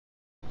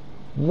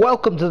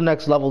Welcome to the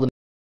next level.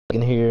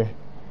 In here,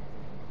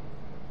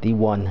 the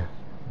one,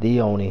 the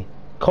only,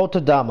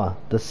 Kotodama,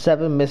 the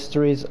 7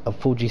 mysteries of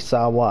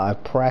Fujisawa. I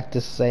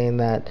practiced saying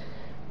that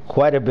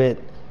quite a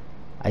bit.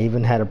 I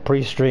even had a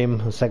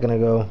pre-stream a second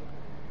ago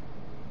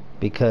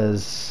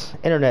because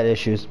internet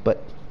issues,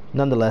 but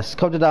nonetheless,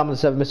 Kotodama, the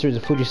 7 mysteries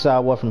of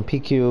Fujisawa from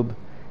P-Cube.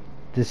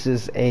 This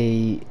is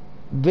a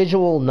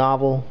visual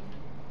novel,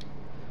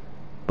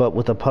 but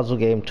with a puzzle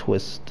game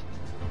twist.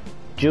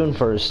 June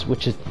 1st,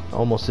 which is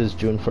almost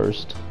June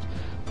 1st.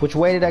 Which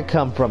way did I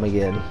come from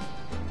again?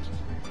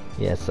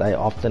 Yes, I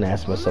often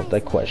ask myself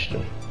that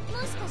question.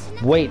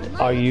 Wait,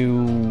 are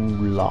you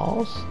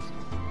lost?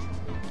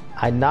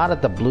 I nod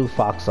at the blue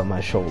fox on my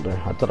shoulder.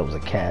 I thought it was a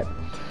cat.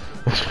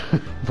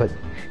 But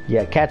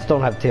yeah, cats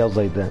don't have tails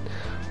like that.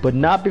 But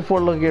not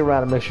before looking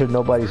around to make sure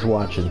nobody's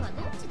watching.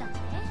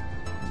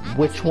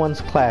 Which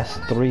one's class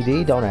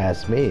 3D? Don't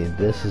ask me.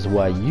 This is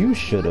why you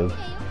should have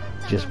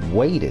just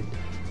waited.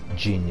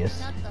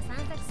 Genius.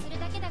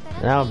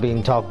 Now I'm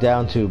being talked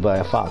down to by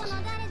a fox.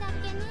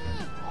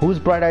 Whose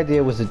bright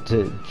idea was it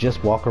to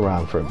just walk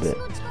around for a bit?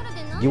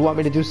 You want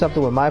me to do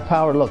something with my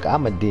power? Look,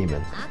 I'm a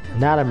demon,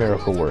 not a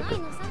miracle worker.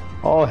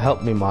 Oh,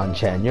 help me,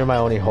 Mon-chan. You're my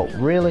only hope.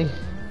 Really?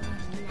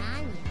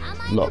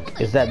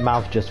 Look, is that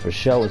mouth just for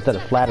show? Instead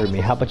of flattering me,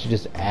 how about you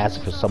just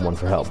ask for someone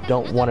for help?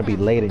 Don't want to be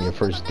late on your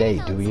first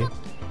day, do you?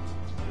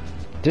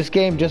 This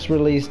game just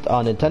released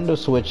on Nintendo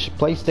Switch,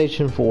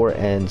 PlayStation 4,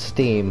 and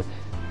Steam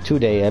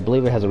today. I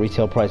believe it has a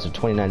retail price of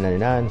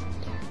 $29.99.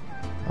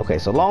 Okay,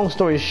 so long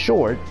story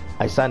short,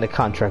 I signed a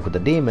contract with the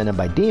demon, and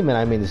by demon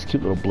I mean this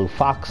cute little blue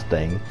fox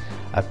thing.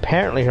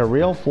 Apparently her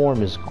real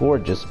form is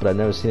gorgeous, but I've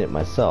never seen it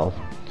myself.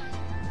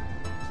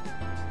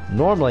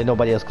 Normally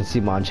nobody else can see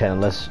Mon-chan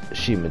unless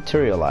she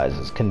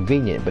materializes.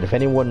 Convenient, but if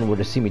anyone were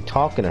to see me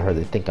talking to her,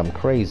 they'd think I'm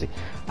crazy.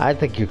 I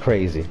think you're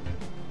crazy.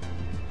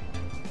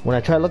 When I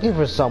try looking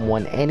for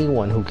someone,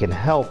 anyone who can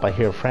help, I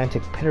hear a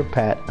frantic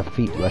pitter-pat of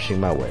feet rushing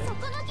my way.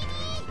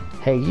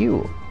 Hey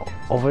you,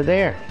 over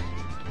there.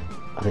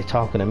 Are they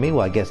talking to me?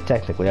 Well, I guess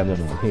technically I'm the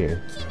only one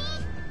here.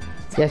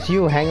 Yes,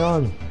 you, hang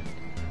on.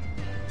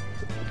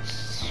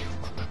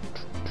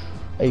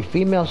 A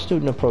female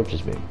student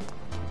approaches me.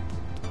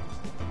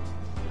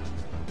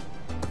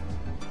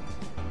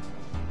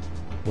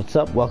 What's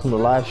up? Welcome to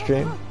the live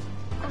stream.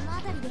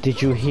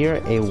 Did you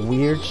hear a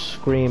weird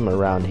scream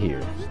around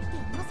here?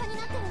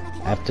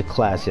 After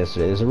class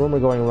yesterday, there's a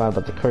rumor going around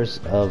about the curse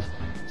of...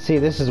 See,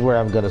 this is where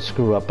I'm going to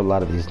screw up a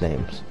lot of these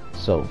names.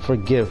 So,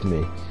 forgive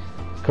me.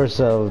 Curse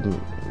of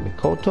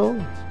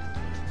Mikoto?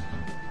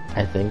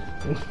 I think.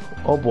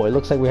 Oh boy,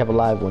 looks like we have a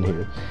live one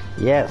here.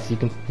 Yes,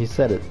 you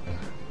said it.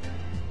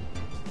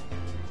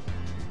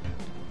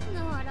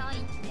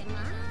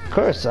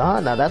 Curse, huh?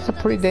 Now that's a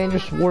pretty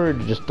dangerous word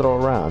to just throw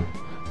around.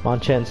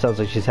 Mon-chan sounds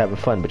like she's having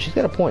fun, but she's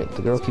got a point.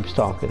 The girl keeps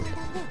talking.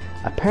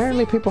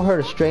 Apparently people heard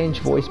a strange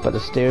voice by the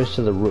stairs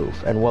to the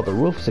roof, and well, the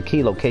roof is a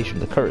key location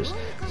of the curse,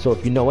 so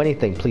if you know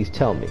anything, please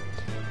tell me.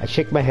 I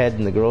shake my head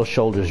and the girl's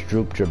shoulders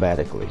droop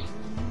dramatically.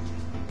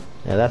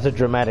 Yeah, that's a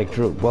dramatic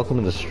droop. Welcome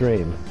to the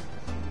stream.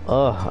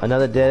 Ugh,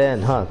 another dead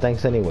end, huh?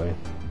 Thanks anyway.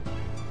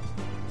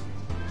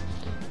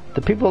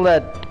 The people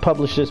that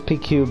publish this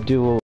P-Cube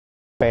do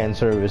fan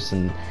service,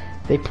 and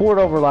they poured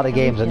over a lot of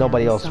games that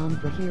nobody else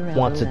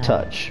wants to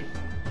touch.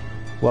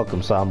 Welcome,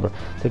 Sombra.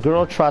 The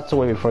girl trots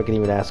away before I can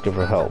even ask her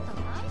for help.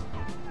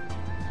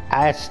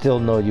 I still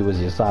know you as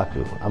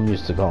Yasaku. I'm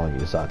used to calling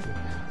you Yasaku.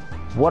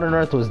 What on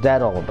earth was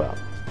that all about?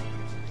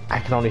 I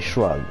can only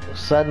shrug.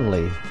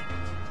 Suddenly,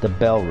 the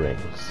bell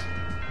rings.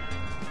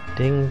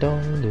 Ding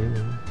dong ding.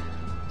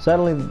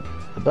 Suddenly,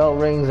 the bell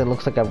rings and it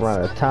looks like I've run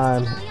out of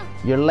time.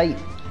 You're late.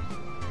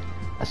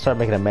 I start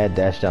making a mad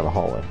dash down the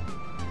hallway.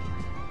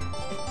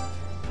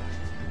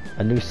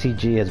 A new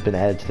CG has been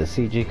added to the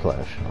CG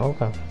clash.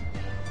 Okay.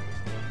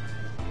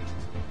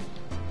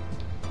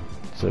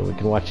 So we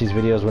can watch these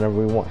videos whenever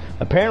we want.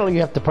 Apparently you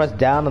have to press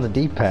down on the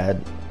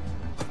D-pad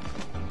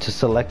to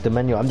select the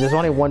menu. There's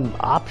only one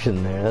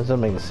option there. That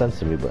doesn't make sense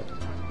to me, but...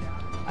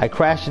 I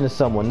crashed into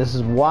someone. This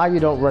is why you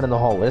don't run in the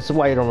hallway. This is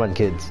why you don't run,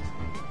 kids.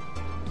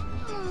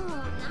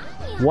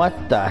 What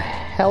the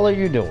hell are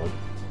you doing?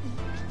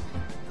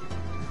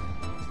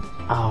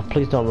 Oh,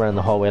 please don't run in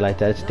the hallway like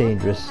that. It's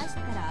dangerous.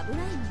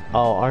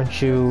 Oh,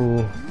 aren't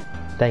you...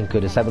 Thank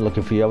goodness, I've been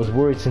looking for you. I was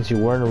worried since you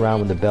weren't around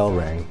when the bell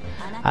rang.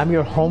 I'm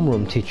your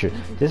homeroom teacher.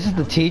 This is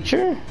the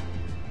teacher?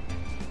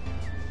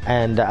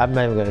 And I'm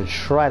not even going to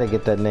try to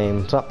get that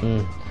name.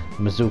 Something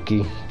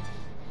Mizuki.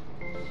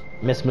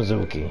 Miss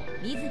Mizuki.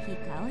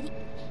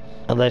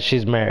 Unless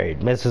she's married.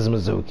 Mrs.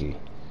 Mizuki.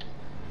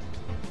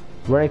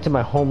 Running to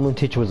my homeroom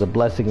teacher was a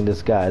blessing in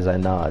disguise. I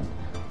nod.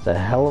 It's a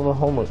hell of a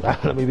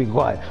homeroom. Let me be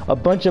quiet. A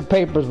bunch of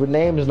papers with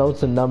names,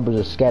 notes, and numbers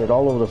are scattered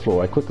all over the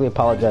floor. I quickly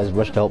apologize and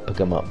rush to help pick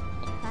them up.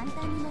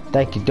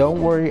 Thank you.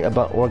 Don't worry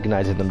about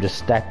organizing them. Just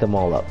stack them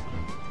all up.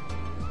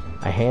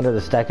 I hand her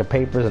the stack of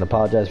papers and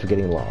apologize for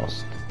getting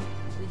lost.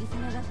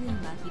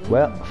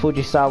 Well,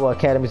 Fujisawa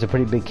Academy is a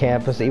pretty big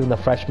campus. Even the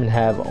freshmen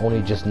have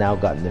only just now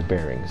gotten their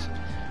bearings.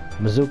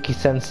 Mizuki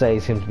Sensei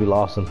seems to be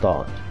lost in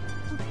thought.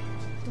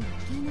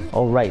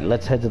 Alright,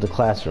 let's head to the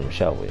classroom,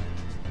 shall we?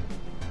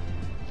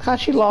 How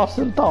she lost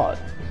in thought?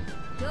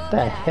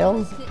 The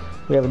hell?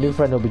 We have a new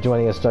friend who'll be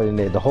joining us starting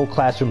today. The whole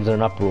classroom's in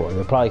an uproar.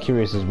 They're probably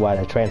curious as why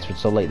I transferred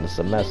so late in the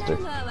semester.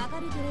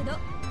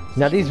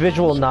 Now these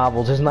visual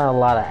novels, there's not a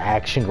lot of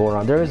action going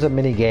on. There is a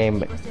mini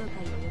game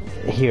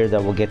here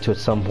that we'll get to at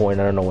some point.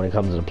 I don't know when it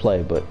comes into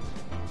play, but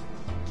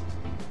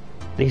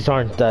these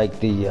aren't like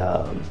the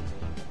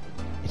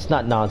it's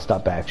not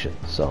non-stop action.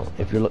 So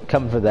if you're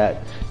coming for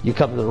that, you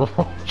come to the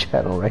wrong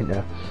channel right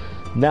now.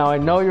 Now I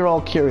know you're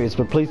all curious,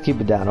 but please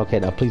keep it down. Okay,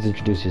 now please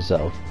introduce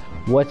yourself.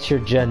 What's your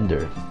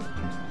gender?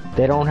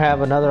 They don't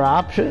have another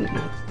option?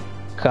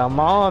 Come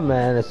on,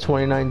 man, it's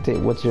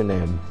 2019. What's your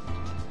name?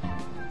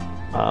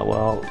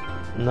 Well,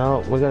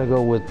 no, we're gonna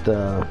go with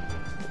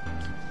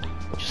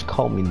just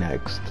call me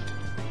Next.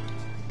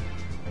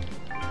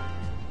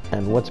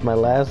 And what's my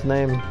last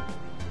name?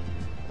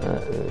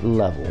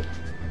 Level.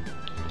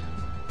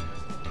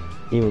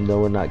 Even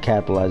though we're not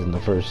capitalizing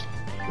the first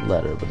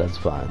letter, but that's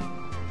fine.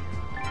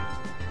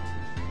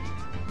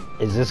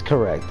 Is this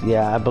correct?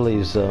 Yeah, I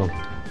believe so.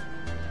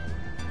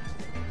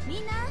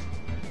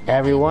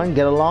 Everyone,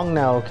 get along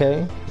now,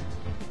 okay?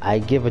 I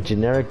give a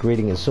generic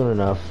greeting, and soon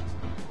enough,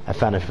 I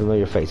found a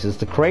familiar face. It's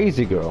the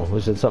crazy girl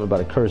who said something about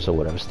a curse or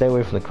whatever. Stay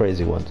away from the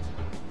crazy ones.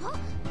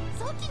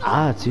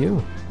 Ah, it's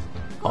you.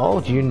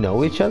 Oh, do you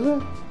know each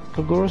other,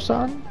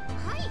 Koguro-san?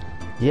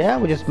 Yeah,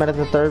 we just met at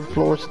the 3rd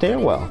floor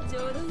stairwell.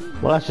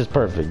 Well, that's just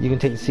perfect. You can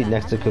take a seat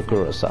next to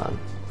Koguro-san.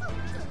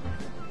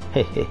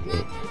 Hey,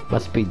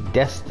 must be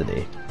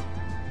destiny.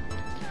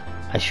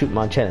 I shoot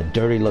Monchan a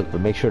dirty look,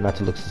 but make sure not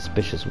to look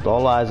suspicious. With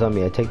all eyes on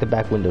me, I take the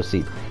back window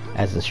seat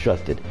as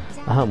instructed.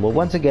 Well,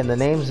 once again, the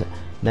name's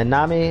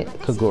Nanami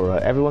Kagura.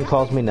 Everyone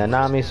calls me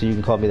Nanami, so you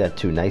can call me that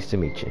too. Nice to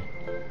meet you.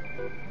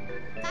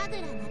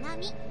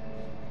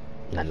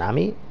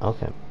 Nanami?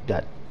 Okay,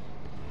 got it.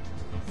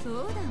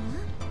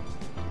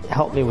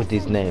 Help me with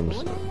these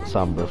names,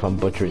 Sombra, if I'm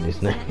butchering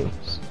these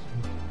names.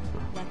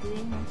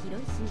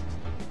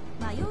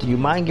 Do you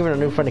mind giving a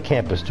new friend a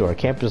campus tour? Our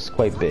campus is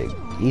quite big.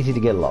 Easy to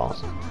get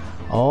lost.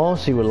 Oh,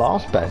 so you were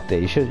lost back there.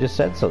 You should have just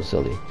said so,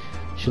 silly.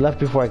 She left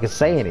before I could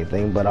say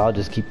anything, but I'll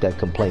just keep that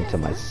complaint to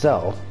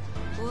myself.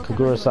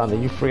 Kagura-san, are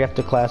you free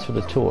after class for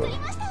the tour?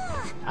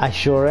 I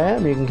sure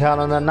am. You can count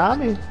on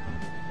Nanami.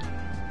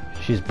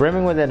 She's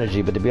brimming with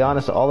energy, but to be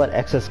honest, all that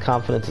excess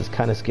confidence is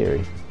kind of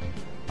scary.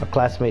 Our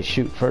classmates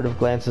shoot furtive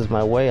glances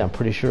my way. I'm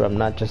pretty sure I'm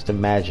not just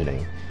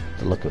imagining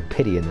the look of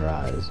pity in their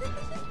eyes.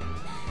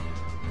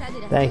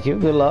 Thank you.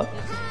 Good luck.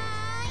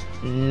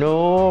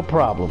 No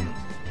problem.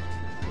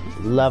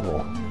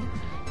 Level.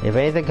 If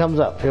anything comes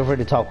up, feel free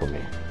to talk with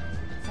me.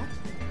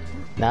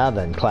 Now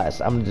then,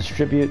 class, I'm going to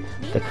distribute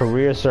the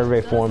career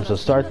survey form, so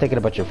start thinking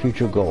about your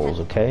future goals,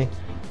 okay?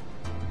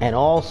 And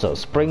also,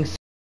 spring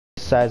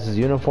exercises,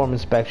 uniform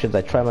inspections.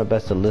 I try my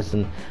best to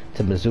listen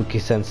to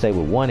Mizuki-sensei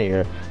with one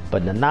ear,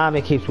 but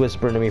Nanami keeps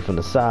whispering to me from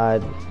the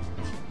side.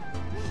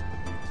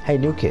 Hey,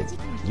 new kid,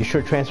 you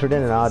sure transferred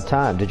in an odd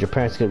time. Did your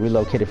parents get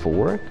relocated for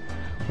work?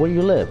 Where do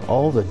you live?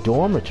 Oh, the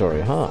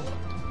dormitory, huh?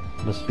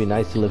 Must be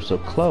nice to live so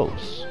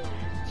close.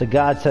 It's a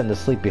godsend to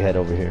sleepyhead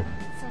over here.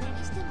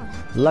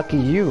 Lucky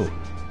you,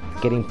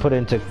 getting put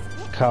into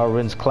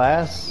Kaorin's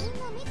class.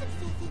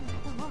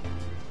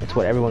 It's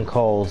what everyone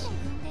calls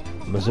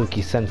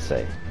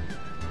Mizuki-sensei.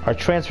 Are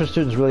transfer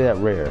students really that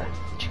rare?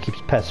 She keeps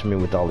pestering me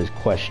with all these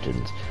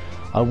questions.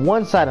 On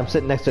one side, I'm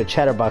sitting next to a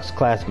chatterbox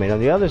classmate. On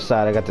the other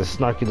side, I got this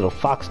snarky little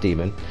fox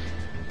demon.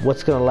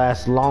 What's gonna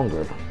last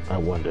longer, I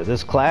wonder?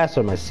 This class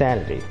or my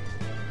sanity?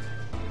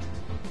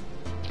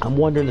 I'm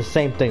wondering the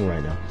same thing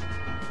right now.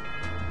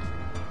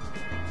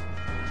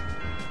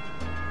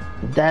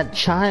 That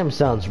chime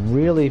sounds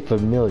really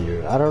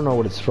familiar. I don't know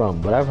what it's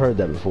from, but I've heard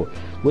that before.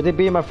 With it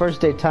being my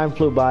first day, time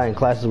flew by and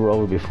classes were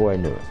over before I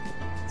knew it.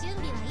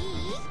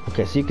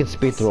 Okay, so you can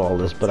speed through all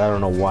this, but I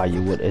don't know why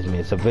you would. I mean,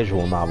 it's a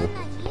visual novel.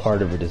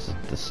 Part of it is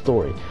the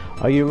story.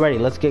 Are you ready?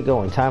 Let's get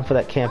going. Time for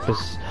that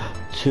campus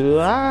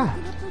tour.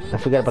 I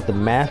forgot about the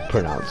math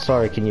printout.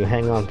 Sorry, can you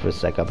hang on for a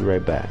sec? I'll be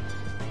right back.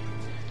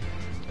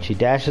 She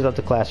dashes out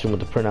the classroom with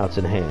the printouts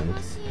in hand.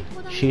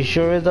 She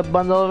sure is a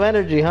bundle of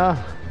energy, huh?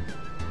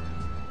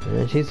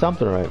 Yeah, she's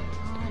something, right?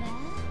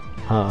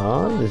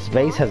 This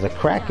vase has a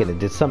crack in it.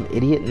 Did some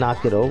idiot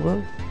knock it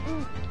over?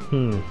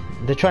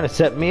 They're trying to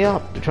set me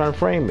up. They're trying to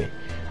frame me.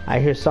 I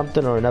hear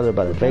something or another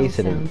about a vase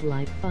in it. Sounds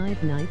like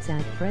Five Nights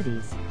at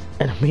Freddy's.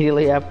 And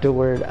immediately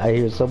afterward, I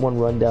hear someone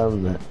run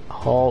down the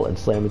hall and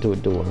slam into a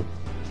door.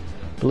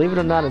 Believe it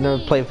or not, I never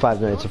played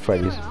Five Nights at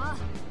Freddy's.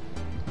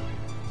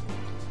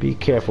 Be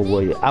careful,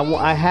 will you?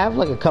 I have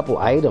like a couple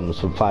items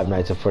from Five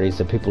Nights at Freddy's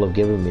that people have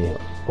given me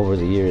over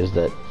the years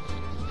that,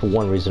 for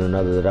one reason or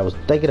another, that I was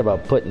thinking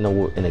about putting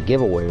in a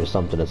giveaway or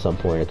something at some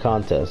point, a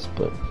contest,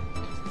 but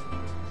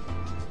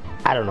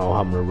I don't know how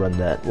I'm gonna run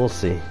that. We'll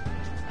see.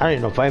 I don't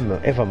even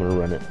know if I'm gonna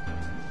run it.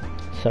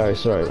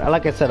 Sorry.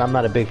 Like I said, I'm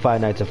not a big Five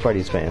Nights at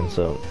Freddy's fan,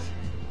 so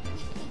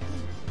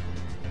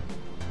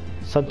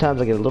sometimes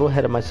I get a little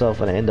ahead of myself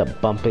and I end up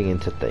bumping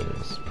into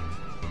things.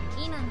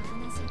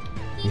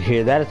 You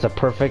hear that? It's a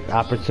perfect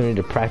opportunity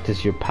to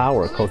practice your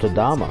power,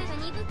 Kotodama.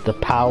 The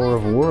power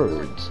of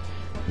words.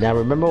 Now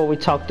remember what we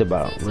talked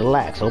about.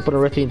 Relax, open a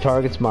rift in your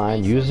target's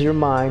mind, use your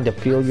mind to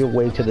feel your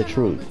way to the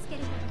truth.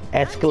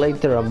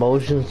 Escalate their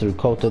emotions through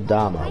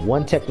Kotodama.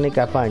 One technique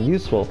I find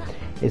useful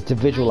is to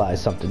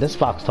visualize something. This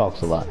fox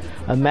talks a lot.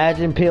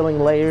 Imagine peeling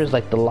layers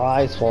like the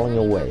lies falling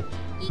away.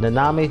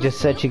 Nanami just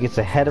said she gets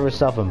ahead of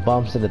herself and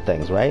bumps into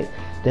things, right?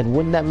 Then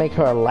wouldn't that make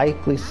her a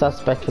likely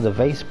suspect for the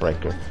vase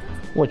breaker?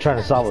 We're trying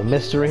to solve a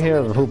mystery here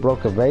of who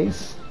broke a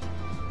vase?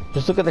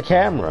 Just look at the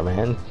camera,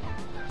 man.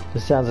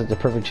 This sounds like the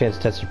perfect chance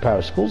to test your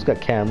power. School's got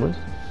cameras.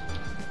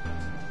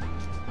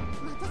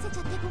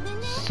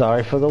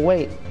 Sorry for the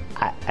wait.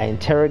 I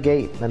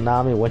interrogate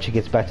Nanami when she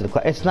gets back to the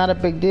class. It's not a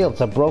big deal.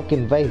 It's a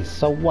broken vase.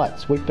 So what?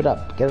 Sweep it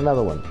up. Get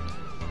another one.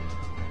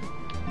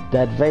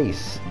 That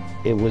vase.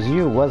 It was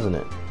you, wasn't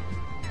it?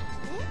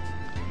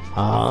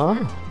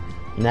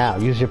 Now,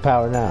 use your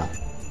power now.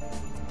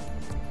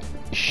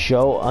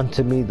 Show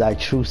unto me thy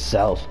true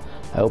self.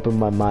 I open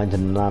my mind to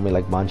Nanami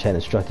like Manchan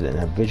instructed, and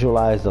I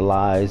visualize the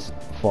lies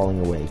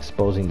falling away,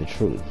 exposing the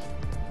truth.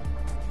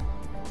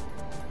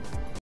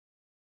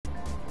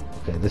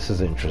 Okay, this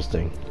is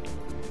interesting.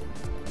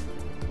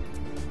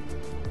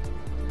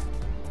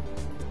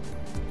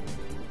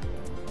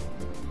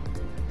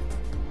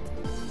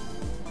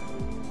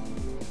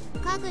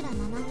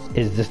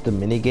 Is this the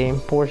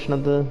minigame portion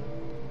of the...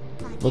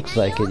 Looks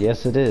like it.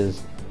 Yes, it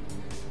is.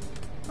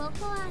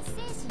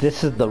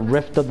 This is the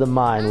rift of the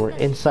mind. We're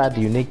inside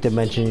the unique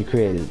dimension you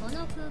created.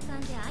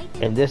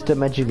 In this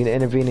dimension, you can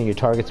intervene in your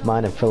target's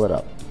mind and fill it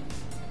up.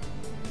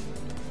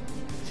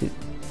 See,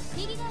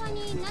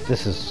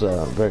 this is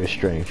very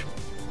strange.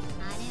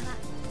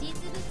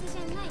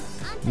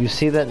 You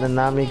see that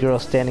Nanami girl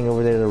standing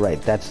over there to the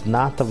right. That's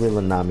not the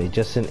real Nanami,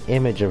 just an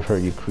image of her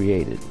you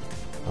created.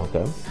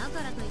 Okay?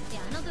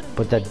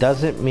 But that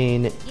doesn't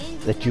mean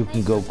that you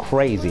can go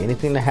crazy.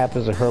 Anything that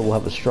happens to her will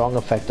have a strong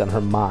effect on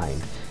her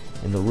mind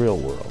in the real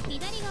world.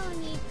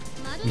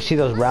 You see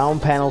those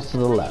round panels to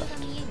the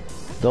left?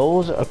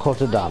 Those are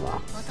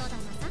Kotodama.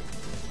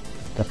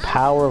 The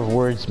power of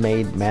words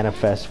made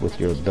manifest with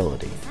your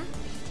ability.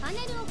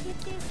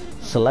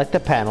 Select a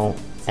panel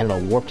and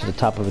it'll warp to the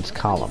top of its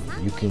column.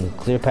 You can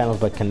clear panels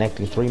by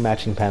connecting 3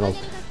 matching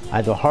panels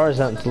either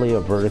horizontally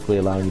or vertically,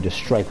 allowing you to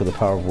strike with the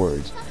power of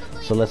words.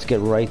 So let's get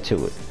right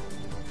to it.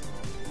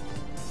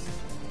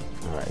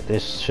 Alright,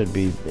 this should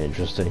be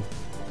interesting.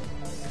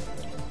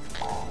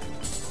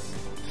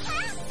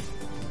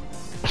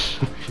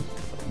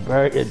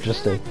 Very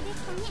interesting.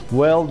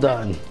 Well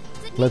done.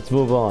 Let's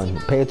move on.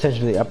 Pay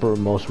attention to the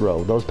uppermost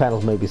row. Those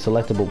panels may be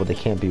selectable, but they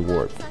can't be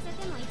warped.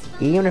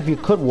 Even if you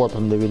could warp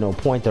them, there'd be no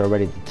point. They're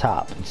already at the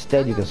top.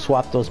 Instead, you can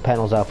swap those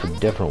panels out for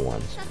different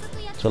ones.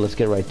 So let's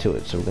get right to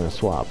it. So we're going to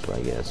swap, I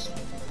guess.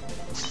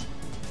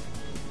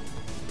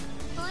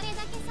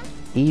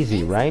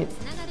 Easy, right?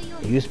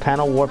 Use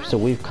panel warps to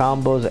weave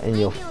combos and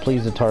you'll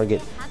please the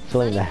target,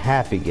 filling the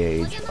happy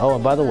gauge. Oh,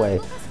 and by the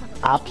way,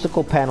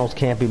 obstacle panels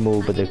can't be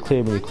moved, but they're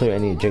cleared when you clear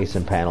any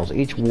adjacent panels.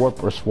 Each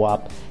warp or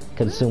swap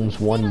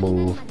consumes 1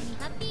 move.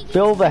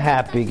 Fill the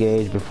happy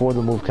gauge before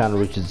the move counter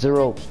reaches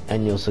 0,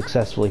 and you'll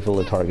successfully fill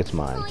the target's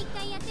mind.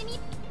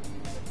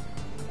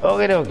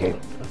 Okay.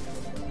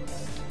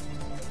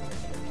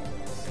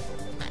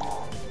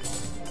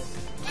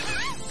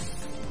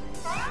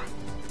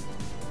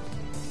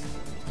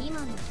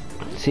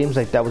 Seems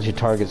like that was your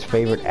target's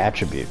favorite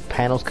attribute.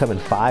 Panels come in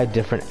 5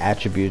 different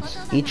attributes,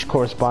 each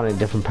corresponding to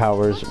different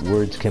powers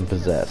words can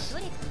possess.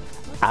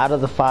 Out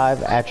of the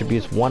 5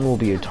 attributes, 1 will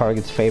be your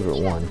target's favorite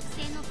one,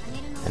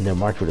 and they're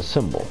marked with a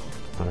symbol.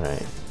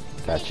 Alright,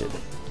 gotcha.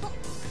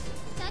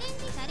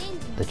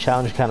 The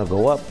challenge count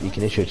will go up. You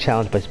can issue a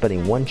challenge by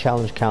spending 1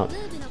 challenge count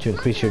to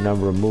increase your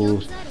number of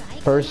moves.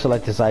 First,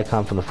 select this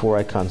icon from the 4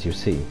 icons you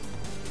see.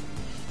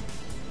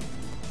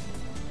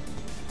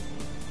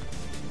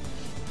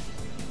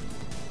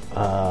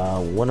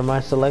 What am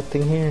I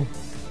selecting here?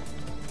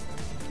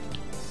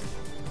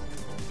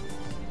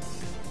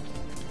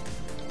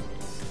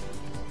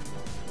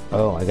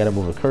 Oh, I gotta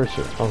move a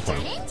cursor.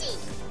 Okay.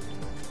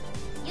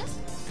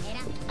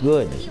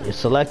 Good, you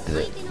selected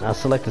it. Now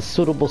select a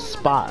suitable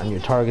spot on your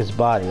target's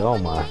body. Oh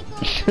my.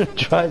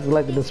 Try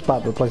selecting the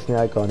spot by placing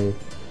the icon here.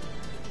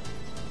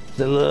 It's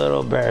a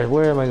little embarrassed.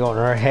 Where am I going?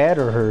 Her head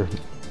or her...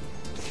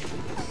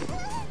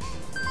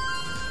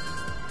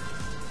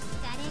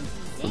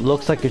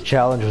 Looks like your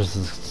challenge was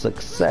a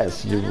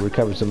success. You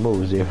recovered some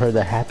moves. You heard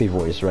the happy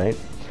voice, right?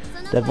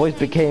 That voice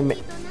became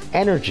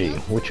energy,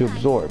 which you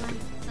absorbed.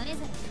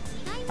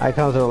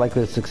 Icons that are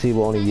likely to succeed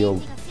will only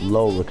yield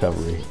low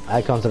recovery.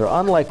 Icons that are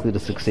unlikely to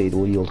succeed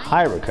will yield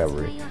high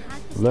recovery.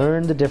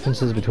 Learn the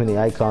differences between the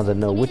icons and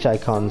know which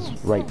icon's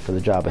right for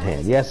the job at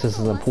hand. Yes, this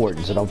is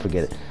important, so don't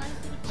forget it.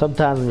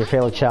 Sometimes when you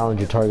fail a challenge,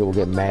 your target will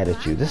get mad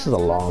at you. This is a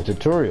long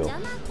tutorial.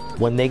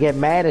 When they get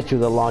mad at you,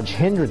 they'll launch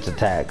hindrance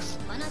attacks.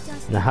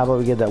 Now how about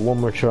we get that one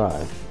more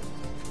try?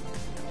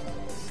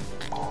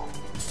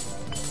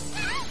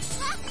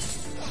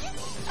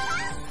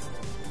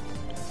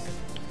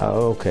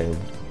 Oh, okay.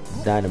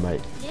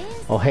 Dynamite.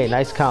 Oh, hey,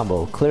 nice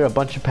combo. Clear a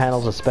bunch of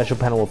panels, a special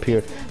panel will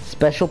appear.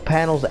 Special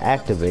panels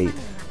activate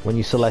when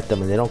you select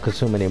them, and they don't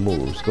consume any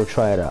moves. Go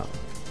try it out.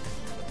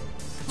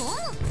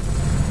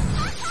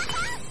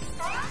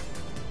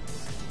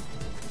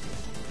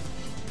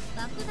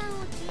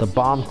 The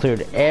bomb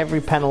cleared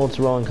every panel in its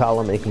row and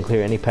column. It can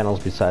clear any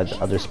panels besides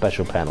other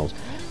special panels.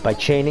 By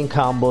chaining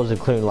combos and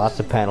clearing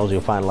lots of panels,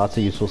 you'll find lots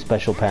of useful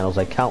special panels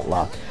like Count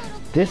Lock.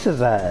 This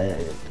is a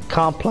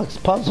complex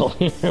puzzle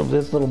here,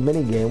 this little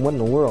mini game. What in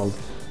the world?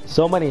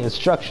 So many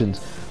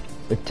instructions.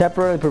 It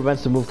temporarily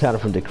prevents the move counter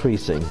from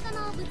decreasing.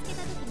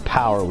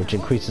 Power, which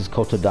increases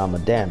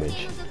Kotodama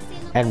damage.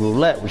 And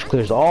Roulette, which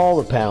clears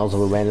all the panels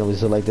of a randomly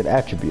selected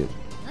attribute.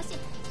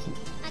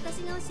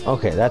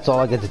 Okay, that's all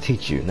I get to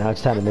teach you. Now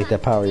it's time to make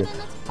that power.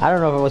 I don't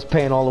know if I was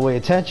paying all the way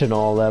attention to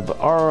all that, but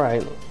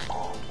alright.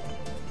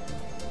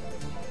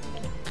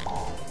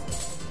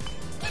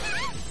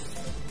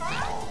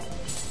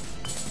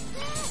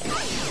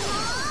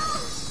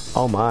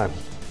 Oh my.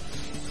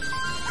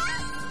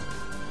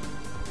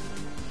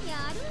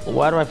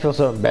 Why do I feel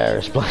so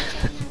embarrassed?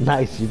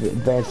 Nice, you've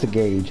advanced the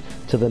gauge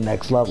to the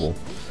next level.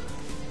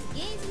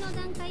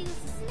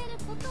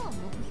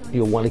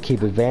 You'll want to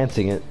keep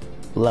advancing it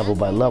level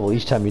by level.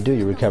 Each time you do,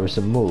 you recover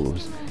some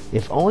moves.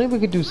 If only we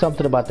could do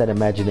something about that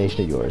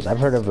imagination of yours. I've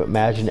heard of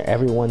imagine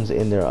everyone's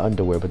in their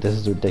underwear, but this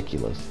is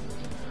ridiculous.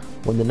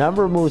 When the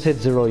number of moves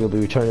hits 0, you'll be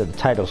returned to the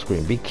title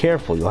screen. Be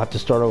careful, you'll have to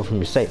start over from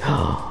your save.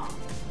 Hold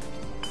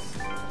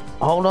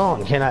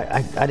on, can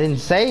I didn't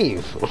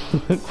save.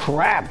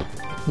 Crap.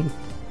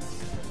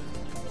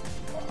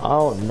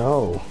 Oh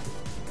no.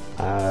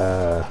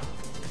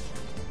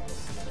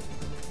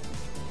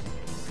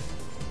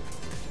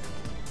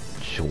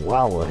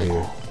 Chihuahua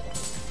here.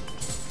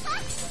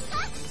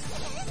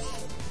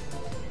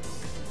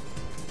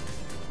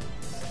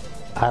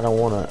 I don't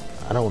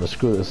wanna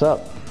screw this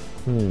up.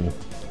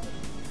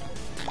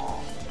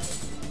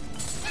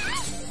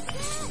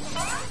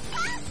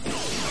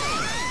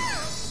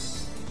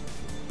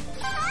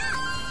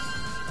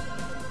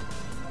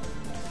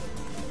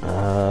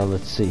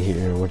 Let's see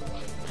here.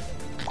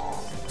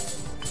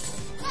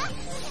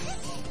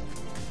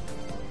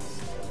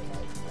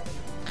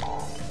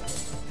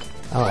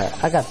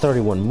 Alright, I got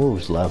 31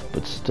 moves left,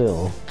 but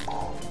still.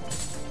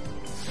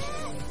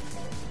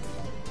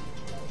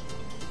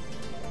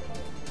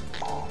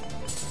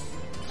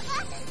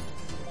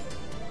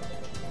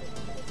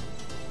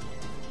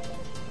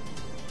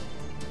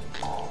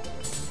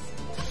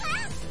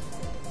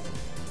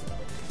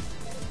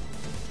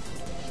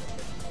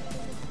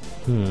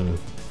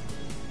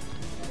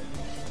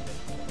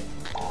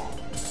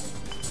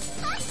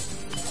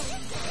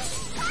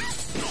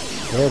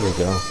 There we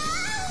go.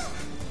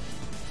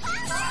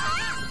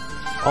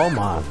 Oh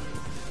my.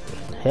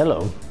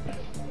 Hello.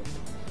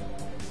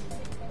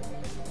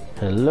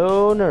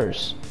 Hello,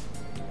 nurse.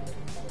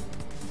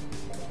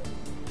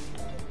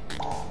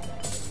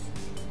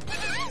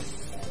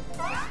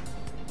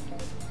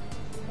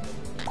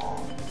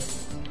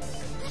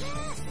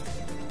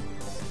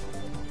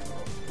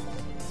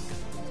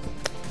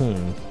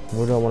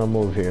 Where do I want to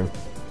move here?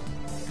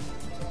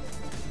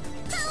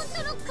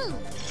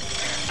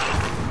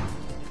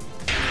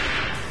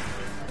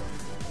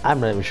 I'm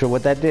not even sure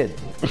what that did,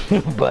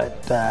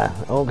 but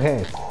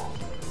okay.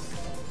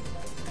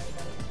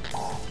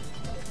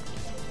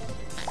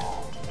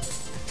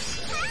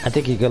 I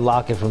think you could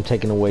lock it from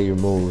taking away your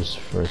moves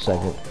for a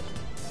second.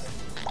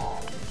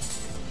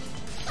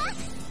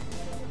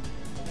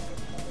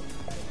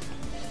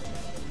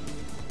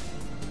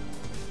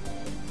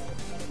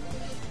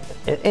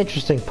 An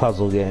interesting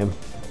puzzle game.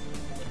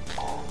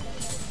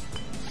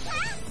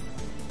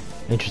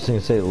 Interesting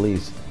to say the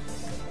least.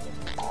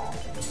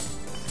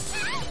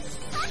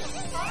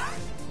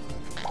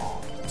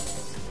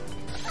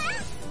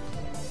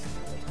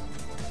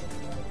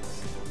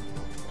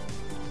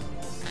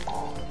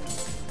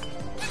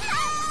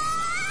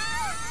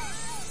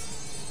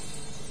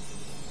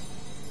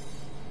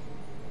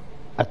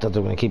 I thought they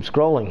were going to keep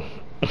scrolling.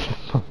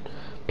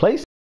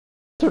 PlayStation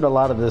answered a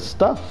lot of this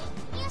stuff.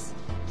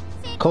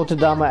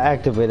 Kotodama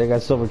activated. I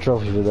got silver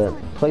trophy for that.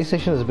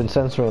 PlayStation has been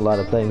censoring a lot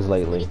of things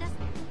lately.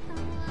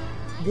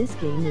 This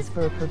game is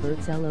for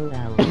perverts,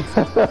 LOL.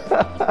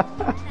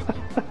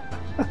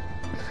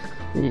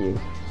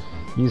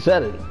 You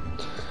said it.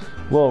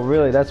 Well,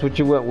 really, that's what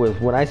you went with.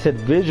 When I said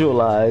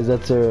visualize,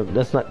 that's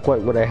not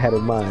quite what I had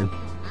in mind.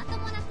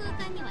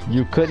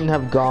 You couldn't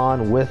have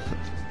gone with,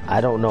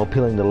 I don't know,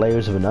 peeling the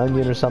layers of an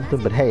onion or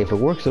something, but hey, if it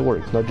works, it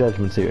works. No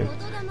judgments here.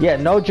 Yeah,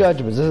 no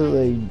judgments. This is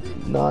a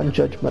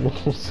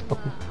non-judgmental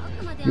zone.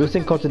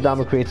 Using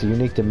Kotodama creates a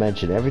unique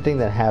dimension. Everything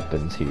that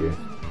happens here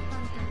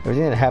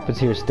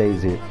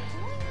stays here.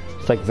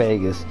 It's like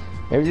Vegas.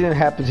 Everything that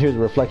happens here is a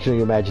reflection of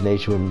your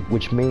imagination,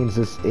 which means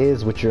this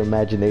is what your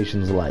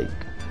imagination's like.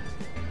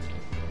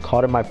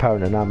 Caught in my power,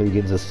 Nanami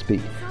begins to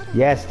speak.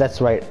 Yes, that's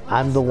right.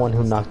 I'm the one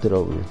who knocked it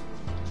over.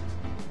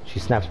 She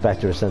snaps back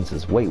to her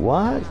senses. Wait,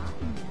 what?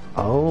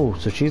 Oh,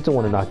 so she's the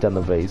one who knocked down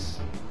the vase.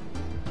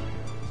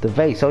 The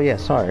vase, oh yeah,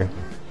 sorry.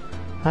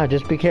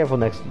 Just be careful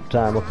next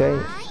time, okay?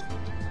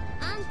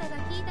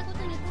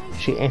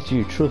 She answered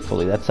you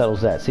truthfully. That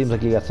settles that. Seems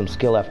like you got some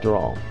skill after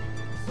all.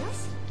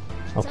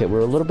 Okay, we're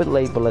a little bit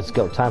late, but let's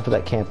go. Time for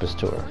that campus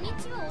tour.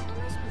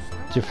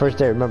 It's your first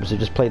day, remember, so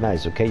just play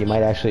nice, okay? You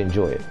might actually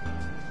enjoy it.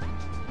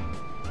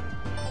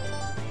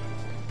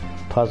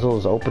 Puzzle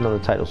is open on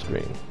the title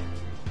screen.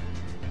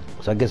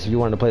 So I guess if you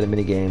wanted to play the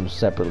mini games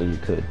separately, you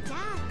could.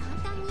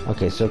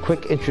 Okay, so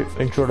quick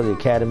intro to the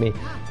academy.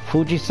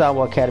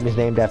 Fujisawa Academy is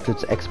named after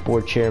its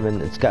ex-board chairman.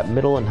 It's got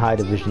middle and high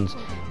divisions.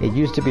 It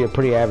used to be a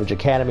pretty average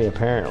academy,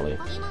 apparently.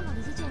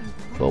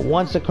 But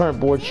once the current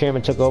board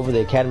chairman took over,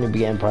 the academy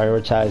began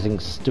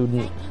prioritizing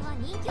student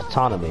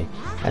autonomy,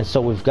 and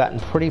so we've gotten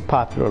pretty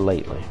popular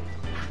lately.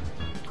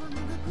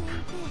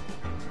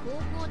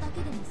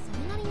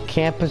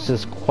 Campus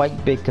is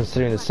quite big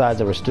considering the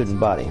size of our student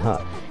body,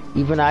 huh?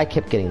 Even I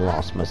kept getting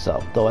lost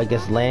myself, though I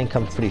guess land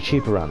comes pretty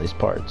cheap around these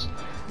parts.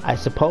 I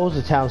suppose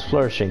the town's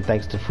flourishing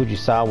thanks to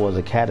Fujisawa's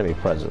academy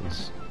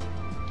presence.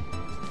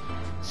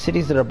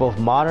 Cities that are both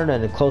modern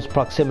and in close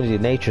proximity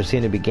to nature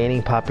seem to be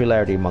gaining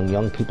popularity among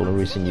young people in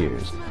recent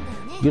years.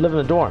 You live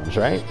in the dorms,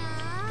 right?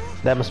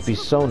 That must be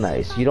so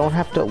nice. You don't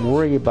have to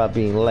worry about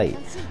being late.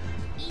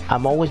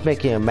 I'm always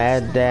making a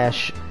mad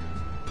dash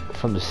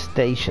from the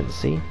station,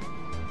 see?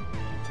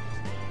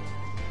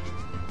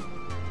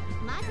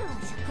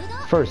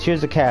 First,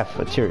 here's the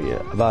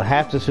cafeteria. About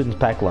half the students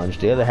pack lunch,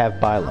 the other half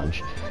buy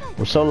lunch.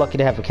 We're so lucky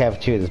to have a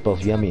cafeteria that's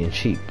both yummy and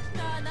cheap.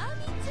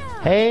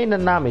 Hey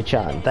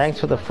Nanami-chan, thanks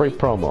for the free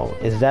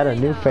promo. Is that a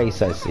new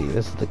face I see?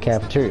 This is the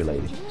cafeteria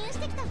lady.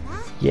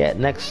 Yeah,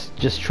 next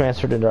just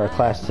transferred into our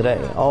class today.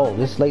 Oh,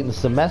 this late in the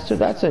semester?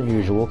 That's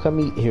unusual. Come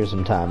eat here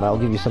sometime. I'll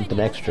give you something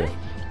extra.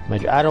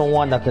 I don't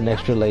want nothing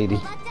extra, lady.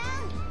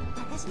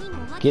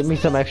 Give me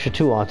some extra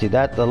too, auntie.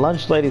 The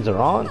lunch ladies are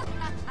on?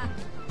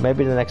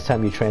 Maybe the next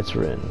time you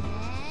transfer in.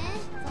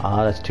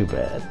 Ah, that's too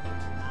bad.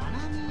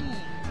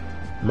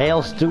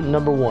 Male student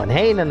number 1.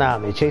 Hey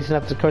Nanami, chasing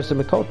up the curse of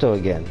Mikoto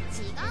again.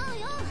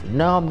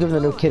 No, I'm giving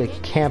the new kid a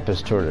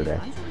campus tour today.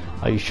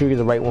 Are you sure you're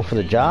the right one for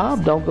the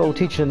job? Don't go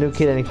teaching a new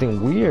kid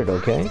anything weird,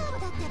 okay?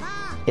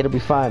 It'll be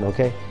fine,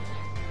 okay?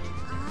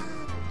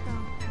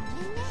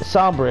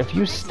 Sombra, if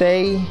you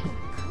stay,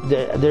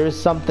 there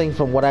is something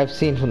from what I've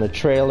seen from the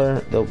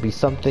trailer. There'll be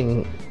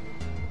something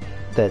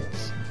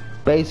that's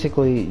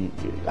basically,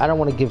 I don't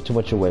want to give too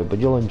much away, but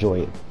you'll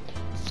enjoy it.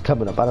 It's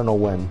coming up, I don't know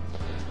when.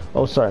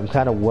 Oh, sorry, I'm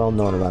kind of well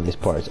known around these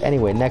parts.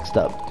 Anyway, next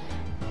up,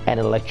 an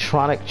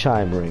electronic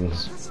chime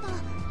rings.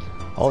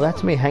 Oh,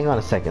 that's me. Hang on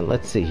a second.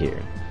 Let's see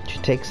here. She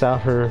takes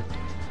out her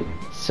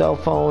cell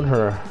phone,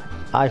 her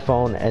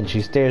iPhone, and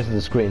she stares at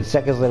the screen.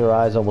 Seconds later, her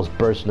eyes almost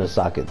burst into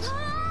sockets.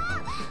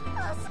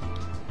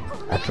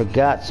 I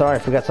forgot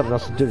something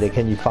else to do today.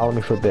 Can you follow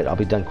me for a bit? I'll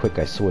be done quick,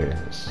 I swear.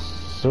 As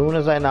soon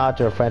as I nod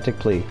to her frantic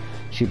plea,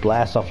 she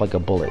blasts off like a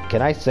bullet.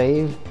 Can I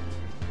save?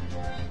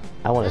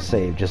 I want to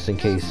save just in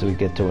case we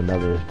get to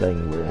another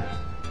thing where...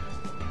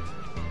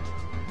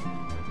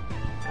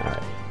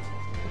 Alright.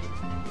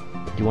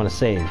 You want to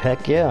save?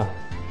 Heck yeah.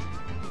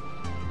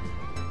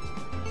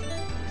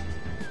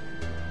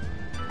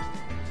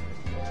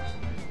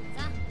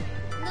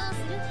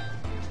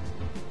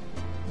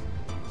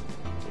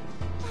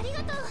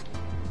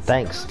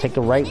 Thanks. Take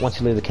a right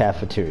once you leave the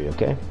cafeteria,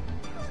 okay?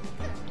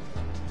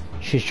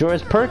 She sure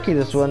is perky,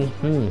 this one.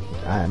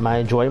 Am I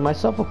enjoying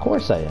myself? Of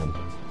course I am.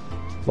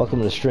 Welcome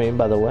to the stream,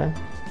 by the way.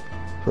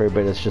 For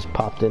everybody that's just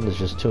popped in, that's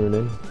just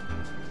tuning in.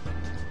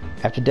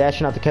 After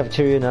dashing out the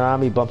cafeteria,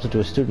 Nanami bumps into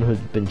a student who's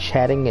been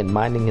chatting and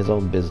minding his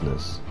own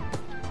business.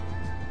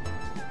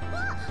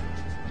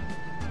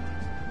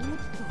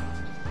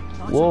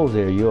 Whoa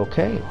there, you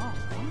okay?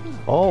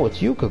 Oh,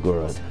 it's you,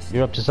 Kagura.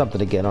 You're up to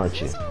something again, aren't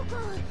you?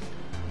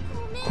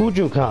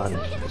 Kujo-kan.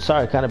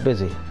 Sorry, kind of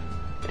busy.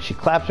 She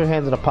claps her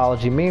hands in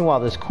apology. Meanwhile,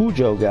 this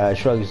Kujo guy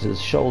shrugs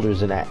his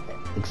shoulders in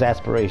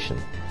exasperation.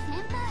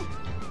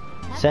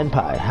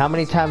 Senpai, how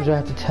many times do I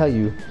have to tell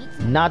you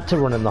not to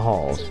run in the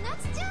halls?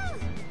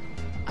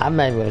 I'm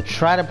not even going to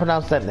try to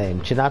pronounce that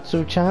name.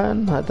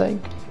 Chinatsu-chan, I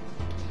think?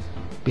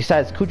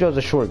 Besides, Kujo's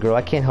a short girl.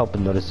 I can't help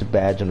but notice the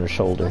badge on her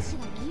shoulder.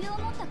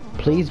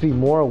 Please be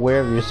more aware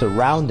of your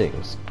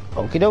surroundings.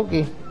 Okie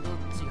dokie.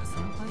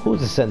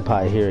 Who's the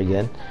senpai here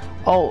again?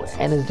 Oh,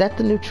 and is that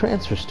the new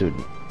transfer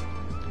student?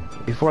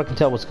 Before I can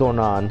tell what's going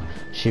on,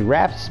 she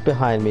wraps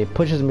behind me,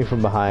 pushes me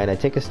from behind. I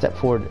take a step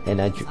forward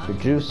and I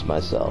introduce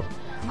myself.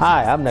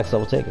 Hi, I'm Next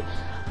Level Taken.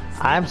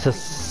 I'm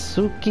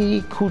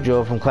Satsuki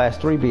Kujo from Class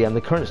 3B. I'm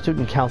the current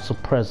Student Council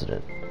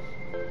President.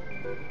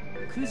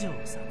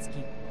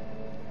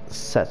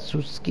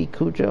 Satsuki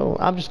Kujo?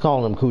 I'm just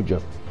calling him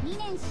Kujo.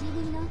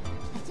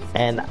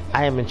 And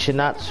I am in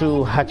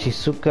Shinatsu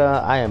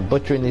Hachisuka. I am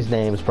butchering these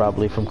names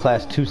probably, from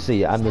Class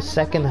 2C. I'm the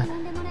second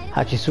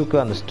Hachisuka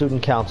on the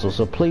Student Council,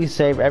 so please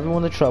save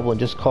everyone the trouble and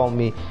just call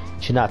me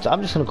Chinatsu.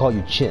 I'm just going to call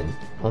you Chin,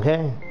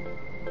 okay?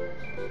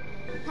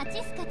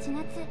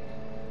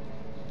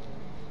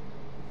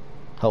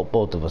 Help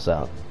both of us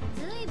out.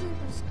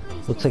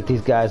 Looks like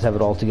these guys have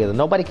it all together.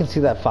 Nobody can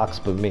see that fox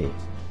but me,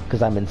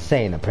 because I'm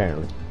insane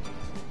apparently.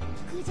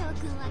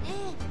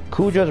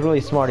 Kujo's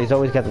really smart. He's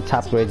always got the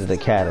top grades at the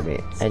academy.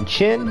 And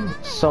Chin,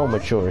 so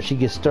mature. She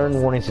gets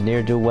stern warnings and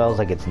near-do-wells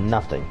like it's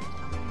nothing.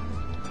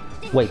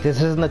 Wait, this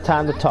isn't the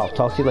time to talk.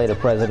 Talk to you later,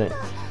 President.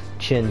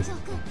 Chin,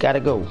 gotta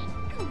go.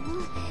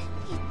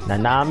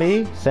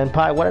 Nanami,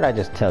 senpai, what did I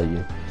just tell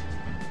you?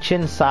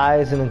 Chin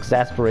sighs in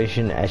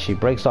exasperation as she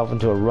breaks off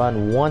into a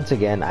run once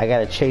again. I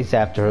gotta chase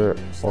after her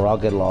or I'll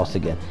get lost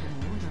again.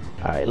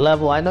 Alright,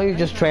 Level, I know you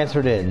just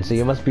transferred in, so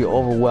you must be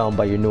overwhelmed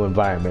by your new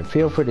environment.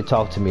 Feel free to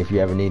talk to me if you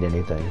ever need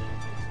anything.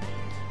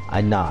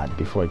 I nod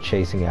before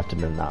chasing after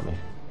Nanami.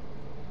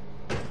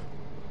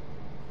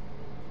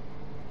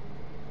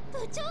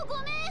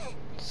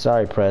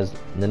 Sorry, Prez.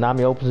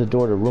 Nanami opens the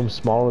door to a room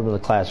smaller than the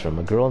classroom.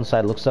 A girl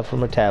inside looks up from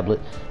her tablet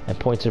and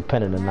points her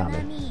pen at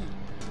Nanami.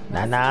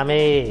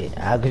 Nanami,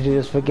 how could you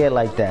just forget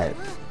like that?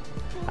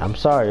 I'm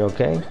sorry,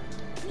 okay?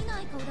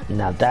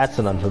 Now that's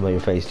an unfamiliar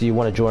face. Do you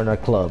want to join our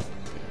club?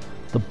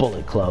 The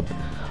Bullet Club.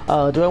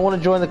 Do I want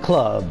to join the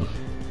club?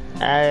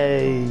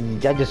 I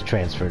just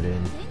transferred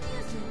in.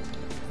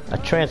 A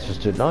transfer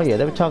student. Oh yeah,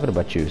 they were talking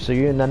about you. So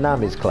you're in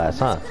Nanami's class,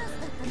 huh?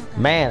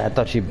 Man, I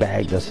thought she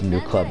bagged us a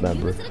new club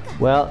member.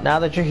 Well, now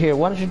that you're here,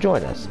 why don't you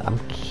join us? I'm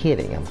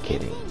kidding, I'm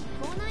kidding.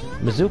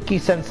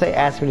 Mizuki-sensei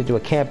asked me to do a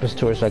campus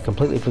tour, so I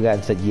completely forgot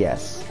and said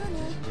yes.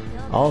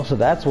 Oh, so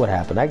that's what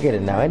happened. I get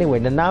it now.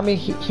 Anyway, Nanami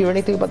hear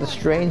anything about the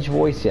strange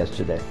voice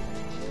yesterday?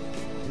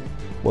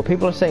 Well,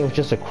 people are saying it was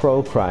just a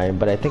crow crying,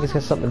 but I think it's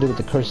got something to do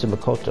with the curse of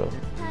Makoto.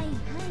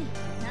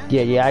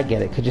 Yeah, I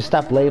get it. Could you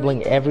stop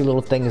labeling every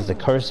little thing as the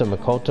curse of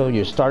Makoto?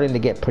 You're starting to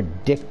get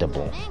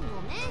predictable.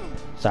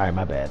 Sorry,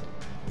 my bad.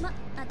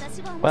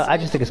 Well, I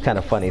just think it's kind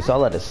of funny, so I'll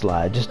let it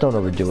slide. Just don't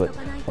overdo it,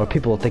 or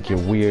people will think you're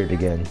weird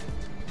again.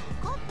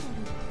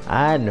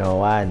 I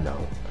know.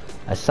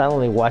 I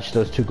silently watched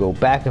those two go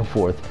back and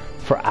forth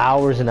for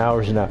hours and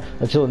hours and hours,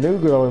 until a new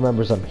girl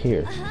remembers I'm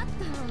here.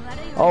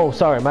 Oh,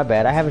 sorry, my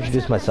bad. I haven't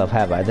introduced myself,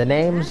 have I? The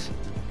name's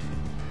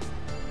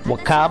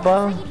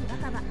Wakaba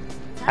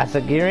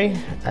Asagiri.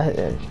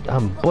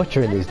 I'm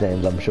butchering these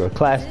names, I'm sure.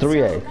 Class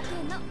 3A.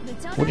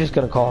 We're just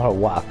gonna call her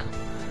Wak.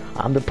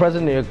 I'm the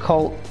president of the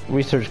Occult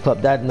Research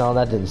Club. No,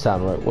 that didn't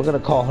sound right. We're gonna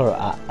call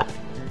her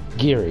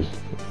Giri,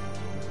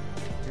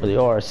 or the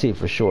ORC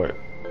for short.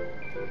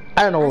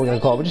 I don't know what we're gonna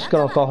call her. We're just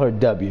gonna call her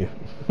W.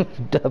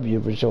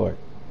 W for short.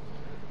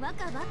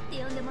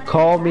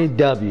 Call me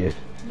W.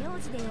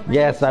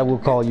 Yes, I will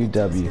call you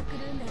W.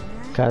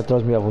 Kind of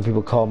throws me off when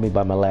people call me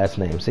by my last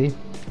name. See?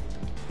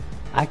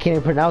 I can't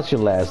even pronounce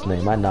your last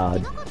name. I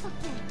nod.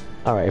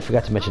 Alright, I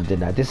forgot to mention,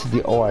 didn't I? This is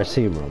the ORC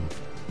room.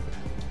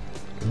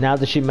 Now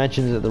that she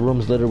mentions that the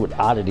room's littered with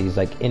oddities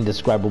like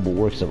indescribable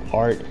works of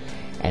art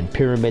and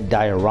pyramid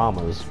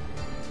dioramas.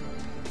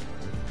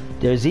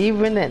 There's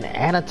even an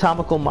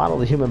anatomical model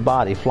of the human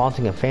body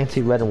flaunting a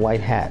fancy red and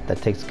white hat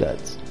that takes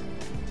guts.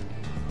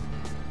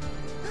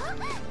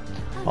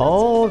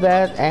 Oh,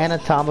 that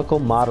anatomical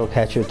model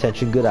catch your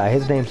attention. Good eye.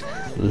 His name's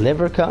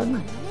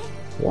Livercun?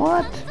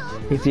 What?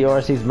 He's the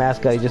ORC's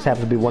mascot. He just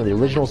happens to be one of the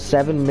original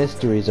 7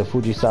 mysteries of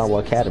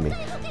Fujisawa Academy.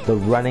 The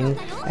running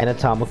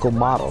anatomical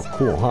model.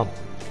 Cool, huh?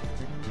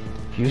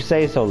 You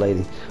say so,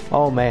 lady.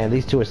 Oh man,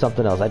 these two are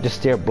something else. I just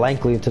stare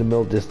blankly into the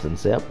middle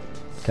distance. Yep.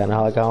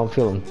 Kinda like how I'm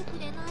feeling.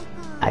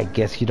 I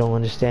guess you don't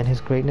understand his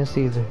greatness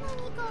either.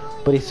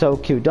 But he's so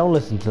cute. Don't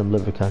listen to him,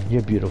 Livercun.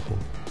 You're beautiful.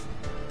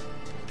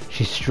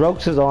 She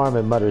strokes his arm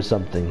and mutters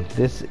something.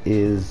 This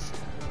is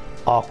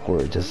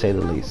awkward, to say the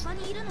least.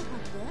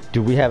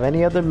 Do we have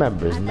any other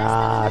members?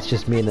 Nah, it's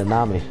just me and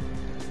Nanami.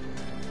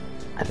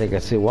 I think I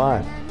see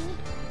why.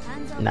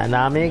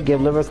 Nanami,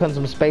 give Livercun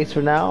some space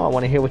for now. I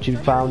want to hear what you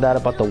found out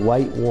about the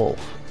White Wolf.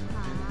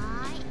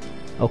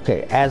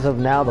 Okay, as of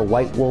now, the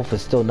White Wolf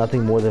is still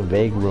nothing more than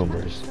vague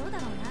rumors.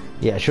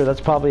 Yeah, sure,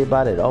 that's probably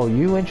about it. Oh,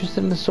 you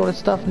interested in this sort of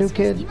stuff, new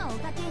kid?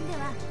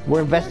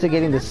 We're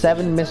investigating the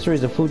 7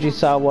 mysteries of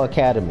Fujisawa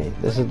Academy.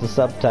 This is the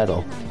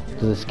subtitle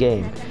to this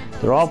game.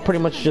 They're all pretty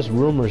much just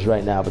rumors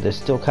right now, but they're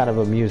still kind of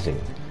amusing.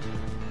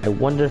 I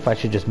wonder if I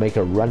should just make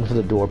a run for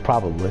the door,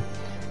 probably.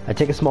 I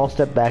take a small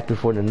step back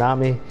before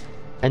Nanami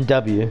and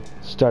W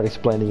start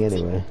explaining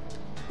anyway.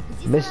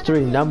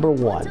 Mystery number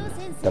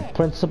 1. The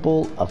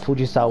principal of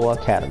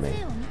Fujisawa Academy.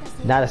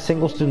 Not a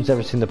single student's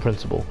ever seen the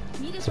principal.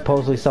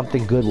 Supposedly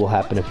something good will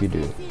happen if you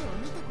do.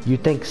 You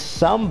think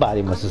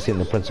somebody must have seen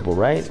the principal,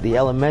 right? The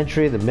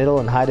elementary, the middle,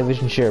 and high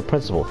division share a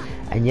principal,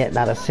 and yet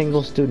not a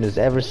single student has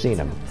ever seen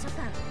him.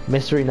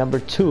 Mystery number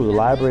 2, the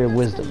Library of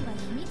Wisdom.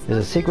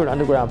 There's a secret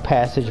underground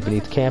passage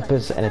beneath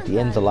campus and at the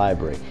end of the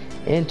library.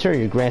 Enter,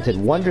 you're granted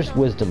wondrous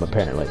wisdom,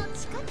 apparently.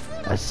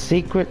 A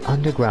secret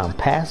underground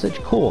passage?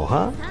 Cool,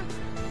 huh?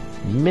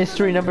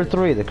 Mystery number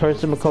 3, the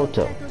Curse of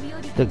Makoto.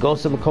 The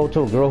ghost of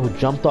Makoto, a girl who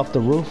jumped off the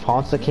roof,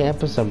 haunts the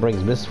campus and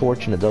brings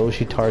misfortune to those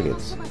she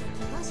targets.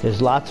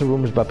 There's lots of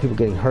rumors about people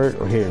getting hurt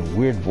or hearing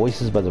weird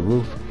voices by the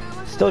roof.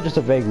 Still just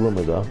a vague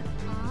rumor, though.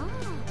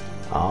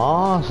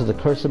 Ah, so the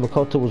Curse of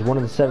Makoto was one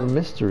of the 7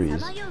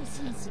 mysteries.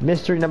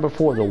 Mystery number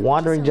 4, the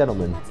Wandering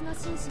Gentleman.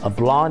 A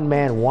blonde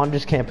man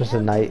wanders campus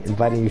at night,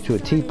 inviting you to a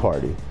tea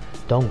party.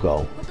 Don't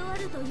go.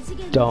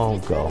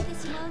 Don't go.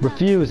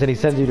 Refuse and he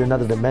sends you to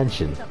another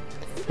dimension.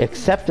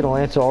 Accept and he'll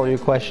answer all your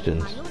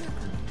questions.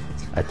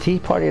 A tea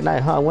party at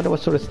night, huh? I wonder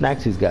what sort of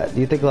snacks he's got. Do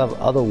you think he'll have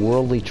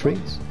otherworldly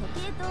treats?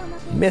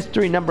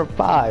 Mystery number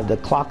 5, the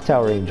Clock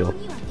Tower Angel.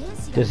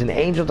 There's an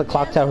angel at the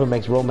clock tower who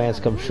makes romance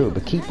come true,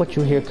 but keep what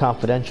you hear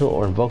confidential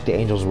or invoke the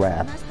angel's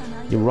wrath.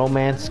 Your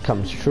romance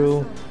comes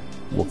true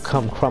will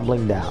come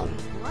crumbling down.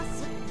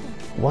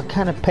 What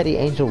kind of petty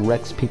angel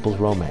wrecks people's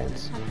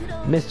romance?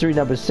 Mystery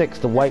number 6,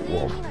 the White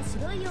Wolf.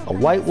 A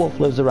white wolf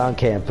lives around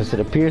campus. It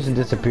appears and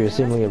disappears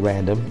seemingly at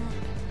random.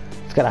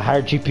 It's got a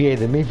higher GPA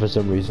than me for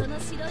some reason.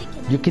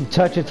 You can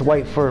touch its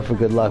white fur for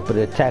good luck, but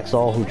it attacks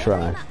all who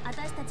try.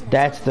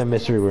 That's the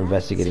mystery we're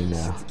investigating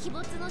now.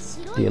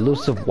 The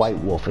elusive white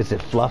wolf. Is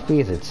it fluffy?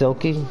 Is it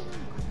silky?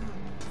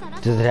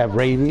 Does it have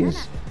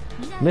rabies?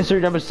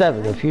 Mystery number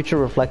 7, the future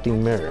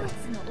reflecting mirror.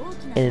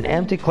 In an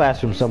empty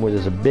classroom somewhere,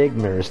 there's a big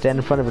mirror. Stand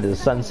in front of it as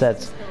the sun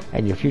sets,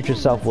 and your future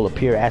self will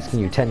appear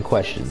asking you 10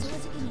 questions.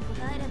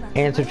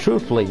 Answer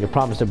truthfully, you're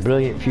promised a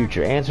brilliant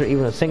future. Answer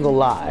even a single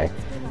lie,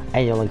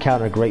 and you'll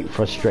encounter great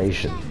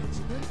frustration.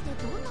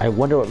 I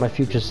wonder what my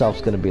future self's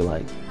going to be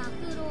like.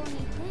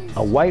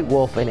 A white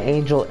wolf, an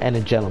angel, and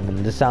a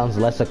gentleman. This sounds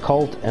less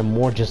occult and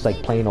more just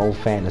like plain old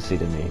fantasy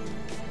to me.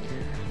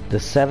 The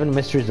 7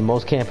 mysteries of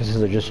most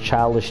campuses are just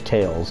childish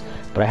tales,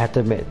 but I have to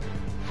admit,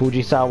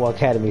 Fujisawa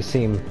Academy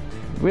seem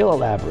real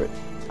elaborate.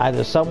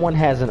 Either someone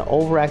has an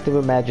overactive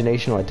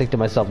imagination, or I think to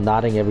myself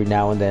nodding every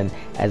now and then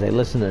as I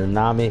listen to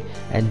Nanami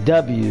and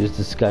W's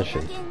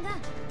discussion.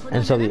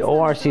 And so the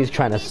ORC is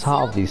trying to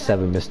solve these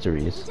 7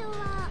 mysteries.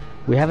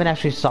 We haven't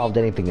actually solved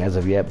anything as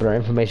of yet, but our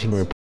information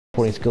and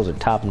reporting skills are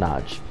top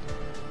notch.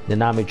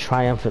 Nanami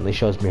triumphantly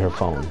shows me her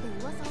phone.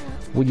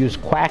 We use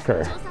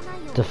Quacker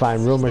to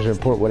find rumors and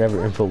report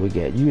whatever info we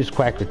get. You use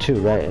Quacker too,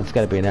 right? It's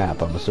got to be an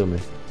app, I'm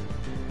assuming.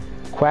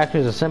 Quacker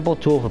is a simple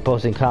tool for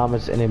posting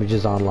comments and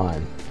images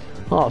online.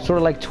 Oh, sort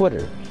of like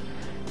Twitter.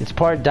 It's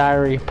part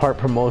diary, part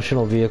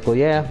promotional vehicle,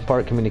 yeah,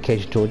 part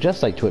communication tool,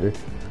 just like Twitter.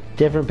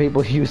 Different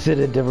people use it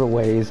in different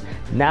ways.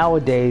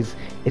 Nowadays,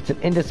 it's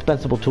an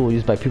indispensable tool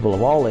used by people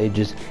of all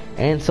ages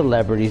and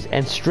celebrities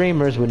and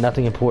streamers with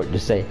nothing important to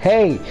say.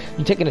 Hey,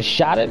 you taking a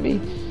shot at me?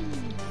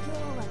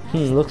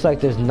 Looks like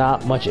there's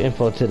not much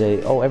info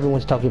today. Oh,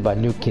 everyone's talking about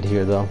New Kid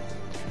here, though.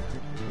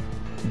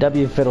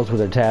 W fiddles with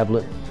her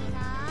tablet.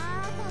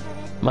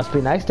 Must be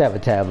nice to have a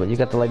tablet. You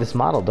got the latest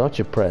model, don't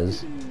you,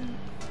 Prez?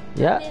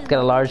 Yeah, it's got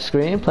a large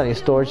screen, plenty of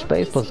storage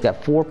space, plus it's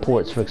got 4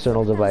 ports for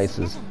external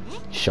devices.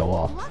 Show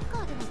off.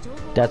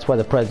 That's why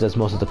the Prez does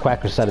most of the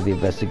Quacker side of the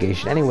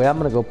investigation. Anyway, I'm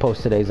gonna go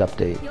post today's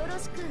update.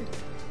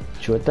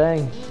 Sure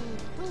thing.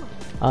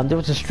 There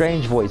was a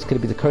strange voice. Could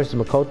it be the curse of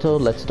Makoto?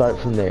 Let's start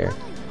from there.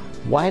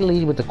 Why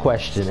lead with the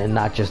question and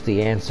not just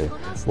the answer?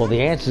 Well,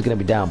 the answer is gonna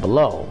be down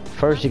below.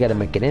 First, you gotta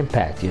make an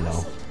impact, you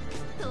know,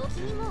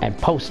 and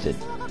post it.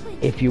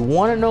 If you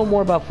want to know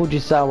more about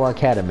Fujisawa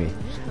Academy,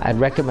 I'd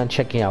recommend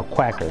checking out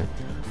Quacker.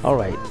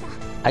 Alright,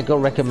 I go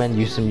recommend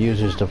you some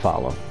users to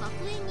follow.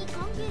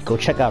 Go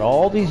check out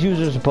all these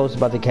users who post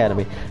about the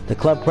Academy. The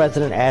club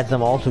president adds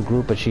them all to a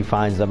group as she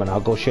finds them, and I'll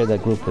go share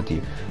that group with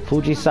you.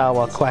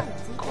 Fujisawa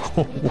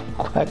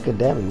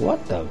Quackademy.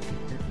 What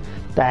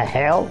the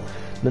hell?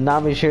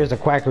 Nanami shares a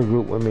Quacker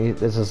group with me.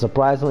 There's a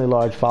surprisingly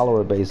large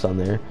follower base on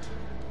there.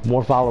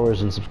 More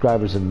followers and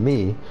subscribers than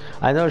me.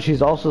 I know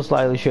she's also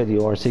slightly shared the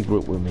ORC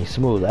group with me.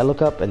 Smooth. I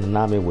look up and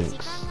Nanami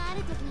winks.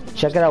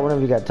 Check it out whenever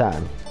you got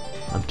time.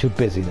 I'm too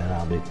busy,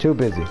 Nanami. Too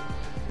busy.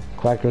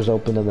 Quacker's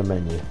open in the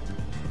menu.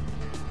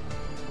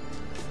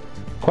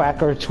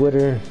 Quacker,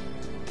 Twitter.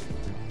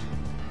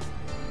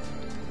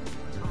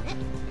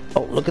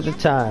 Oh, look at the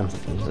time.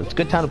 It's a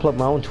good time to plug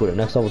my own Twitter.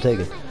 Next level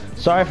taken.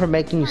 Sorry for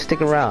making you stick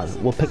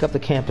around. We'll pick up the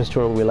campus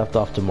tour where we left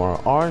off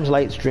tomorrow. Orange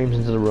light streams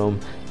into the room.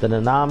 The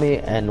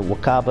Nanami and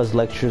Wakaba's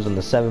lectures on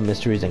the 7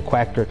 mysteries and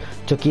Quacker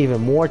took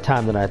even more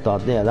time than I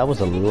thought. Yeah, that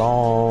was a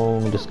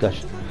long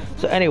discussion.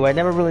 So anyway, I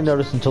never really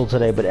noticed until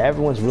today, but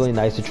everyone's really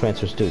nice to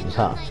transfer students,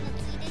 huh?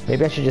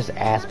 Maybe I should just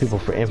ask people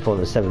for info on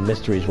the 7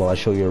 mysteries while I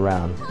show you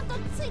around.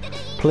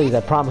 Please,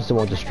 I promise it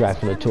won't distract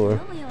from the tour.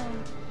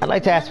 I'd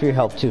like to ask for your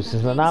help too.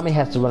 Since Nanami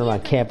has to run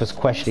around campus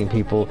questioning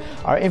people,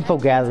 our info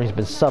gathering's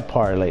been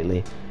subpar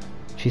lately.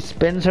 She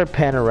spins her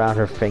pen around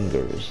her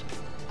fingers.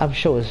 I'm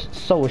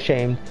so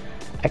ashamed.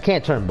 I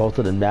can't turn both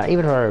of them down.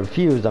 Even if I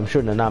refused, I'm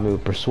sure Nanami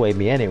would persuade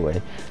me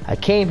anyway. I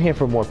came here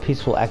for a more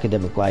peaceful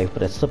academic life,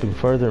 but it's slipping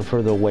further and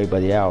further away by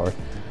the hour.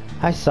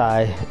 I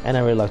sigh, and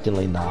I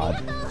reluctantly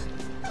nod.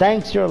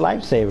 Thanks, you're a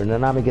lifesaver.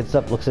 Nanami gets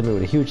up, looks at me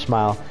with a huge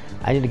smile.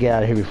 I need to get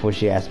out of here before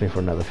she asks me for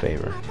another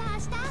favor.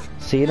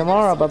 See you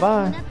tomorrow.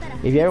 Bye-bye.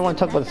 If you ever want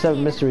to talk about the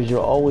 7 mysteries,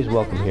 you're always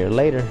welcome here.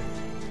 Later.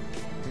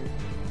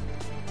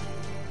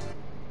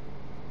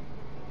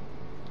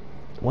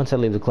 Once I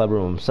leave the club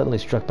room, I'm suddenly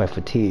struck by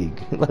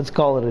fatigue. Let's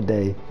call it a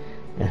day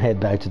and head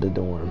back to the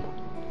dorm.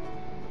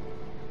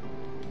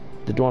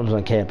 The dorm's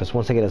on campus.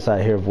 Once I get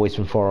outside, I hear a voice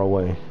from far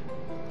away.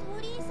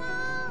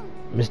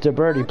 Mr.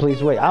 Birdie,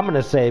 please wait. I'm going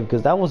to save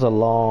because that was a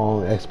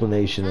long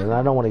explanation and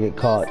I don't want to get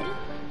caught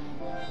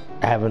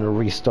having to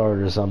restart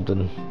or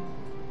something.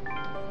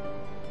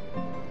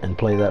 and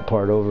play that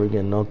part over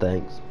again. No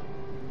thanks.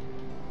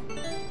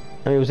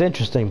 I mean, it was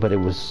interesting, but it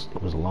was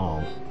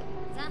long.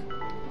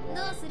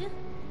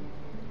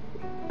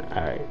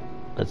 Alright,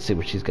 let's see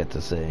what she's got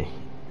to say.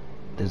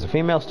 There's a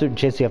female student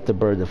chasing after the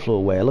bird that flew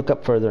away. I look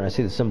up further and I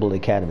see the symbol of the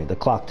academy, the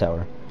clock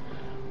tower.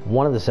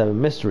 One of the 7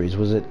 mysteries.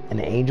 Was it an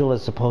angel that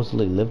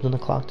supposedly lived in the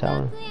clock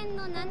tower?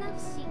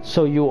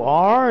 So you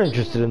are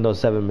interested in those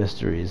 7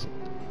 mysteries?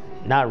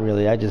 Not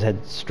really, I just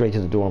head straight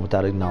to the door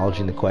without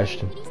acknowledging the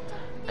question.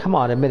 Come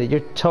on, admit it, you're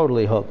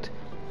totally hooked.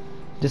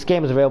 This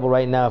game is available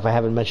right now, if I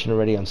haven't mentioned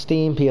already, on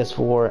Steam,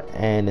 PS4,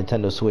 and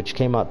Nintendo Switch.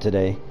 Came out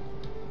today.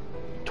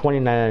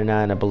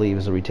 $29.99, I believe,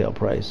 is the retail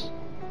price.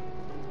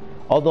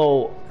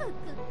 Although,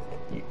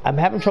 I'm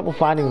having trouble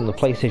finding in the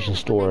PlayStation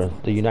Store,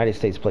 the United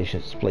States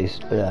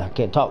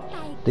can't talk.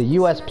 The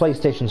US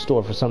PlayStation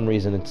Store, for some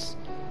reason,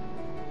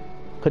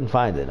 couldn't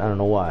find it. I don't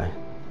know why.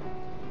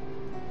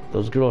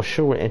 Those girls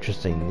sure were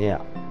interesting,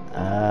 yeah.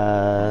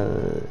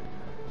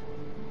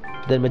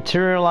 Then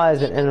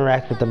materialize and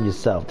interact with them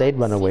yourself. They'd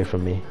run away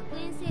from me.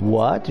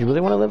 What? Do you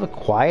really want to live a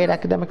quiet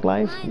academic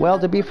life? Well,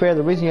 to be fair,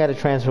 the reason you had to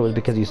transfer was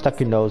because you stuck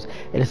your nose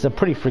into some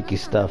pretty freaky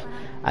stuff.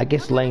 I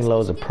guess laying low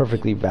is a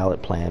perfectly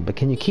valid plan, but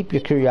can you keep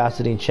your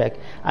curiosity in check?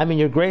 I mean,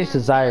 your greatest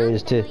desire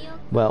is to...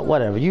 Well,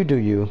 whatever. You do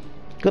you.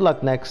 Good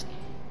luck next.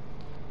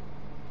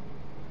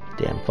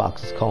 Damn,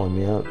 Fox is calling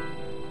me up.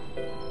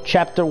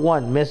 Chapter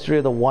 1, Mystery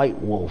of the White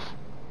Wolf.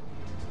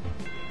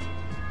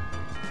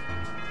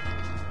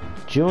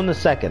 June the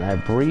 2nd. I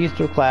breeze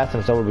through class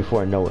and it's over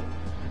before I know it.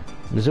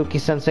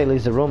 Mizuki-sensei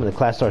leaves the room and the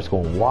class starts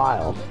going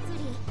wild.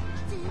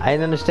 I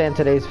didn't understand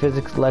today's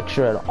physics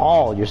lecture at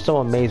all. You're so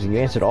amazing. You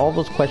answered all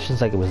those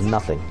questions like it was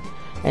nothing.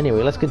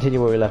 Anyway, let's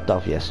continue where we left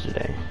off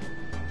yesterday.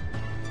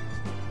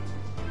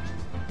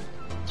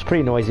 It's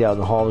pretty noisy out in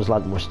the hall. There's a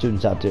lot more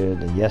students out there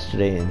than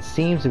yesterday, and it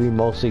seems to be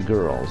mostly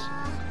girls.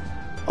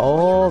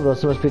 Oh,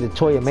 those must be the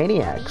Toya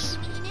Maniacs.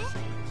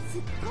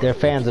 They're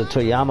fans of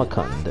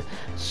Toyama-kun, the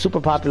super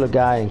popular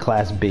guy in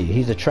Class B.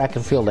 He's a track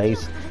and field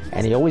ace,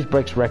 and he always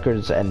breaks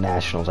records at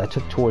nationals. I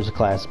took tours of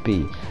Class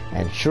B,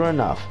 and sure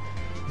enough,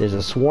 there's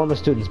a swarm of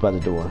students by the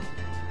door.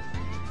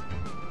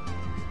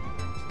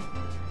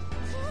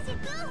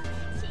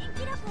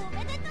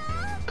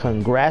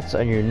 Congrats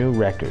on your new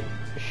record,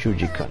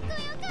 Shuji-kun.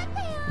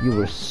 You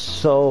were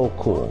so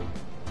cool.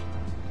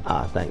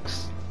 Ah,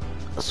 thanks.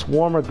 A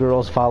swarm of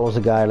girls follows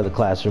a guy out of the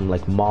classroom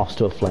like moths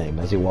to a flame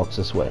as he walks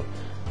this way.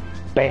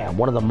 Bam!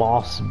 One of the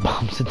moths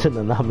bumps into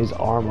Nanami's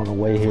arm on the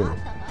way here.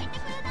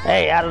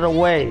 Hey, out of the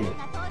way!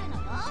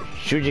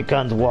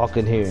 Shuji-kun's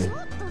walking here.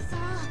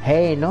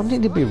 Hey, no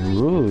need to be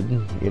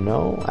rude, you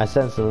know? I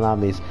sense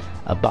Nanami's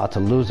about to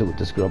lose it with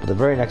this girl, but the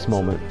very next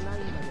moment...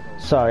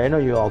 Sorry, I know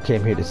you all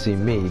came here to see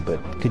me, but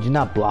could you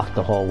not block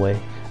the hallway?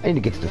 I need to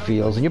get to the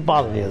fields, and you're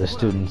bothering the other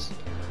students.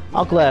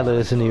 I'll gladly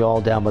listen to you all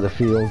down by the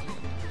field.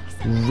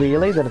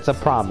 Really? Then it's a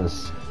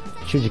promise.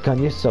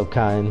 Shuji-kun, you're so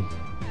kind.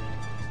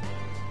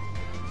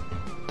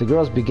 The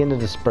girls begin to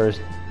disperse,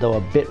 though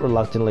a bit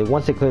reluctantly.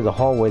 Once they clear the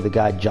hallway, the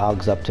guy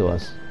jogs up to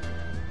us.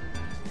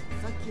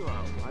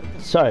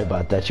 Sorry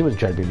about that. She wasn't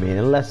trying to be mean,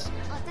 at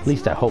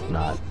least I hope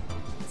not.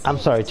 I'm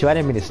sorry too, I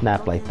didn't mean to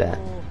snap like that.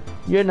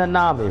 You're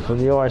Nanami from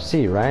the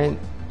ORC, right?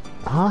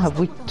 Huh? Have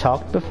we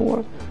talked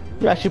before?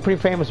 You're actually pretty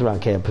famous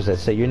around campus, I'd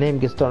say. Your name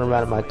gets thrown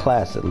around in my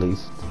class, at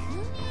least.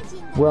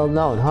 Well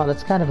known, huh?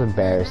 That's kind of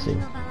embarrassing.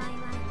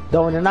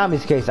 Though in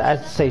Nanami's case,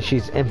 I'd say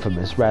she's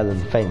infamous rather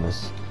than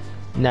famous.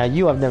 Now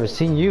I've never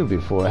seen you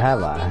before,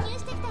 have I?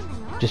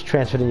 Just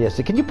transferred in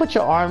yesterday. Can you put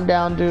your arm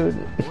down, dude?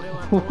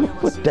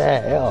 What the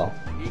hell?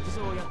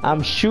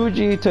 I'm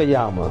Shuji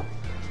Toyama.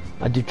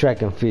 I do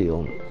track and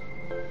field.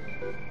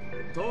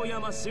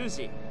 Toyama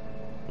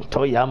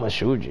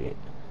Shuji.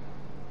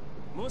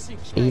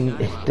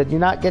 Did you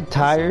not get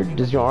tired?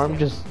 Does your arm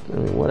just... I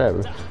mean,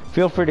 whatever.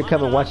 Feel free to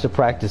come and watch the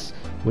practice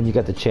when you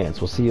get the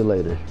chance. We'll see you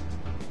later.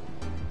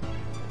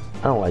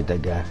 I don't like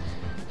that guy.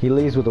 He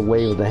leaves with a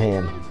wave of the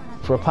hand.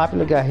 For a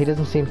popular guy, he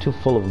doesn't seem too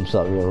full of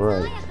himself. You're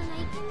right.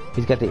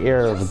 He's got the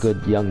air of a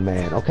good young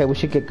man. Okay, we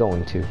should get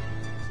going too.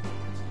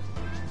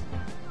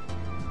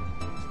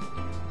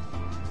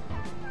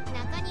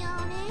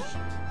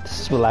 This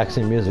is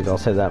relaxing music, I'll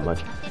say that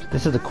much.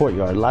 This is the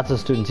courtyard. Lots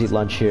of students eat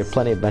lunch here.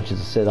 Plenty of benches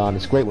to sit on.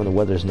 It's great when the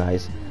weather's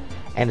nice.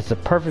 And it's the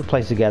perfect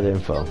place to gather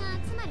info.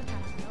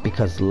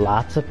 Because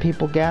lots of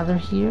people gather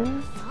here?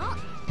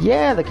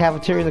 Yeah, the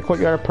cafeteria and the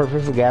courtyard are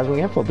perfect for gathering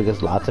info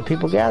because lots of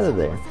people gather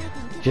there.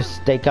 Just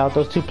stake out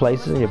those two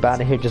places and you're bound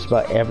to hear just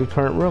about every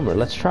current rumor.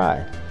 Let's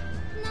try.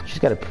 She's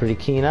got a pretty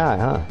keen eye,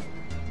 huh?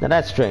 Now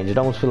that's strange. It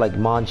almost feels like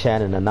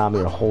Mon-chan and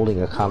Nanami are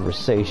holding a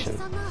conversation.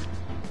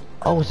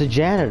 Oh, it's the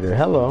janitor.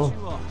 Hello.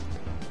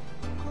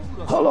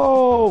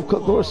 Hello,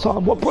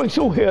 Kagura-san. What brings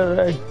you here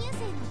today?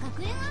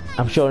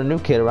 I'm showing a new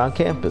kid around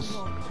campus.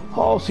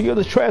 Oh, so you're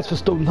the transfer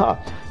student, huh?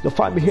 You'll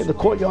find me here in the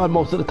courtyard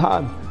most of the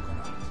time.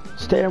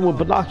 Staring with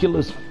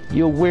binoculars.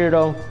 You a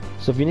weirdo.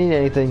 So if you need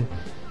anything,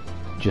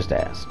 just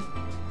ask.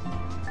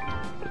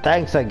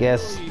 Thanks, I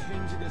guess.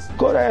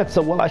 Good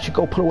answer. Well, I should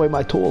go put away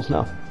my tools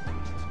now.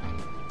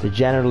 The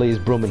janitor leaves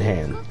broom in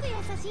hand.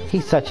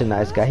 He's such a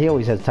nice guy. He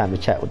always has time to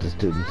chat with the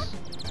students.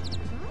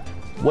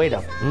 Wait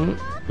up.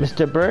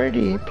 Mr.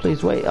 Birdie,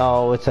 please wait.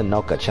 Oh, it's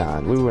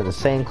Hanoka-chan. We were in the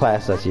same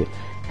class as you.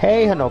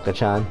 Hey,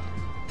 Hanoka-chan.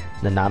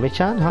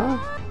 Nanami-chan, huh?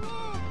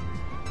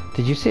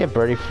 Did you see a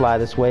birdie fly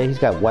this way? He's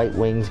got white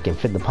wings, can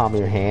fit in the palm of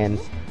your hand.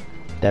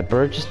 That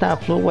bird just now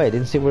flew away.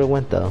 Didn't see where it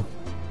went, though.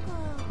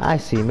 I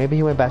see. Maybe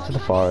he went back to the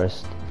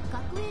forest.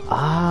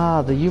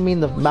 Ah, you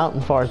mean the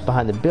mountain forest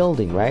behind the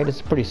building, right?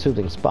 It's a pretty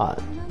soothing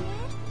spot.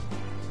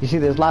 You see,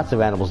 there's lots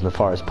of animals in the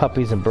forest.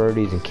 Puppies and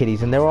birdies and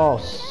kitties, and they're all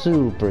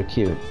super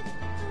cute.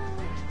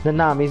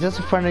 Nanami, is this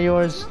a friend of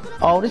yours?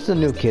 Oh, this is a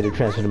new kid who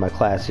transferred to my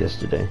class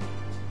yesterday.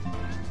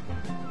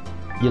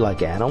 You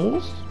like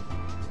animals?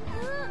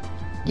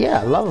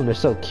 Yeah, I love them. They're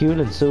so cute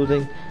and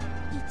soothing.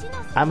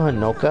 I'm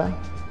Hanoka.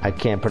 I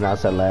can't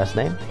pronounce that last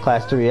name.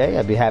 Class 3A.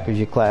 I'd be happy if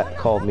you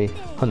called me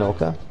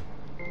Hanoka.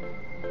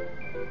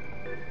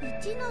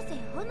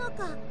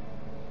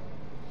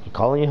 I'm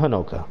calling you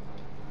Hanoka.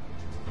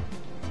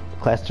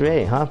 Class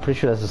 3A, huh? Pretty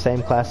sure that's the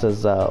same class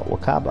as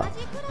Wakaba.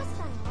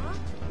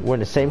 We're in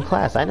the same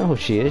class. I know who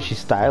she is. She's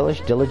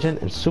stylish,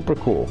 diligent, and super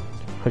cool.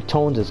 Her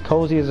tone's as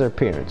cozy as her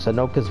appearance.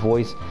 Hanoka's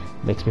voice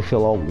makes me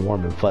feel all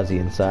warm and fuzzy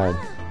inside.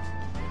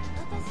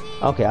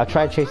 Okay, I'll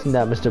try chasing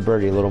down Mr.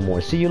 Birdie a little more.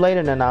 See you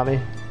later,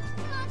 Nanami.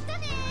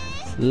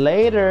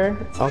 Later.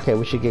 Okay,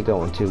 we should get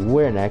going too.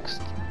 Where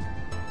next?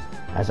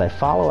 As I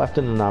follow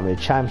after Nanami, a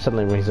chime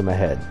suddenly rings in my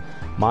head.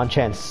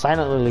 Mon-chan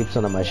silently leaps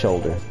onto my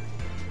shoulder.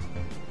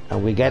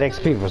 And we get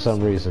XP for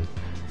some reason.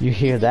 You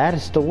hear that?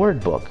 It's the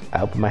word book.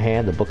 I open my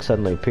hand, the book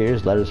suddenly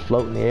appears, letters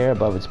float in the air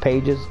above its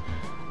pages.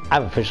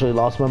 I've officially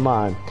lost my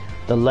mind.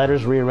 The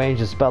letters rearrange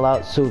to spell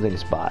out soothing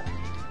spot.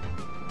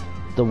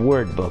 The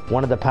word book,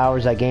 one of the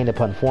powers I gained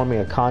upon forming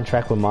a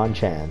contract with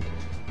Mon-chan.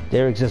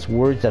 There exist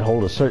words that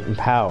hold a certain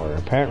power.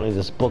 Apparently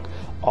this book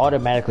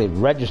automatically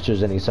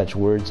registers any such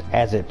words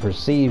as it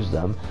perceives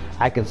them.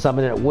 I can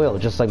summon it at will,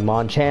 just like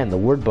Mon-chan. The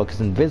word book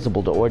is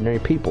invisible to ordinary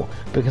people,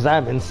 because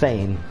I'm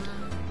insane.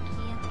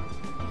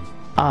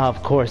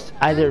 Of course,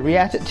 either it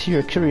reacted to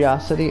your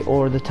curiosity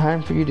or the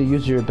time for you to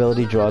use your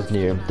ability draws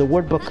near. The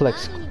word book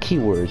collects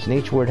keywords, and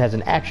each word has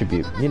an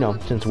attribute, you know,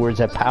 since words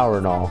have power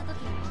and all.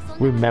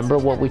 Remember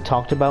what we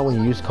talked about when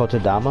you used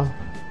Kotodama?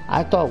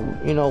 I thought,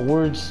 you know,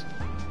 words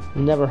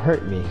never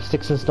hurt me.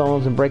 Sticks and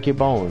stones and break your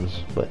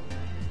bones, but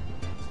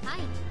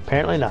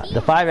apparently not.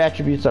 The 5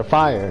 attributes are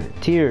fire,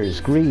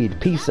 tears, greed,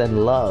 peace,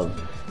 and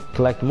love.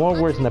 Collect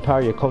more words and the power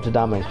of your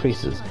Kotodama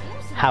increases.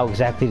 How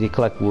exactly do you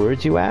collect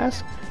words, you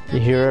ask? You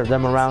hear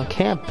them around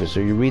campus,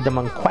 or you read them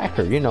on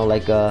Quacker, you know,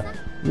 like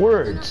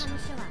words.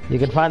 You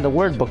can find the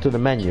word book through the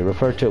menu.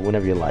 Refer to it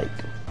whenever you like.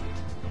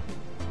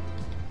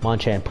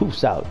 Mon-chan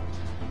poofs out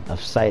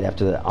of sight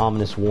after the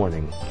ominous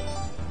warning.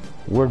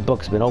 Word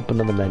book's been opened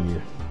on the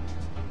menu.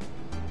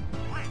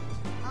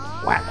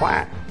 Quack,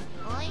 quack.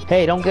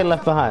 Hey, don't get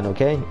left behind,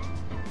 okay?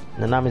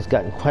 Nanami's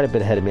gotten quite a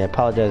bit ahead of me. I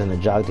apologize on the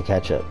jog to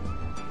catch up.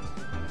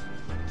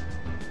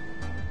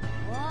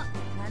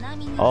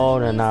 Oh,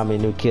 Nanami,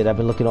 new kid. I've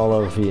been looking all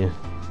over for you.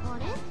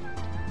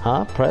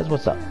 Huh? Prez,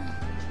 what's up?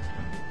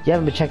 You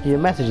haven't been checking your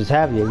messages,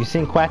 have you? Have you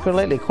seen Quacker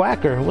lately?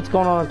 Quacker? What's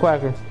going on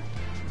Quacker?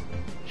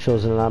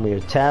 Shows Nanami your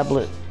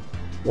tablet.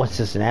 What's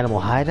this, an animal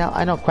hideout?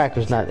 I know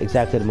Quacker's not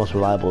exactly the most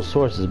reliable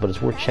sources, but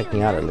it's worth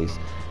checking out at least.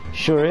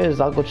 Sure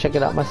is. I'll go check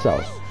it out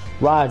myself.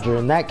 Roger,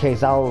 in that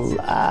case,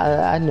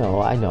 I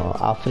know.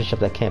 I'll finish up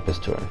that campus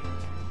tour.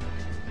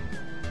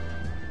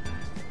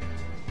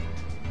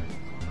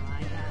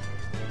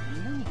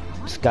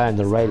 This guy on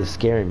the right is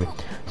scaring me.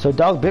 So a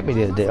dog bit me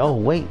the other day. Oh,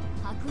 wait.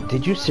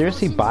 Did you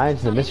seriously buy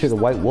into the mystery of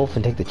the white wolf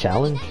and take the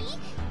challenge?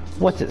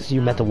 What's this?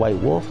 You met the white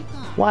wolf?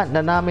 What?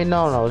 Nanami?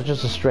 No. It was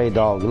just a stray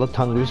dog. It looked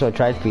hungry, so I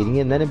tried feeding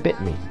it, and then it bit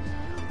me.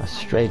 A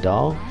stray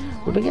dog?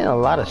 We've been getting a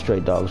lot of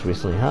stray dogs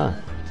recently, huh?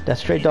 That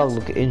stray dog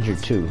looked injured,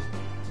 too.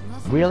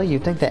 Really? You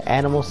think that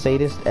animal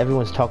sadist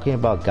everyone's talking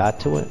about got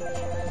to it?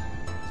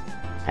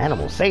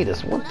 Animal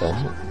sadist? What the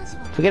hell?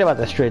 Forget about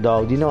that stray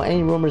dog. Do you know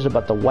any rumors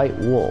about the white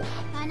wolf?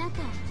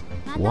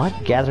 What?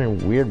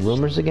 Gathering weird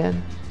rumors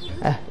again?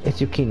 It's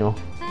Yukino.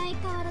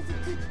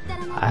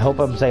 I hope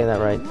I'm saying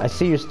that right. I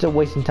see you're still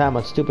wasting time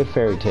on stupid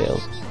fairy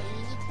tales.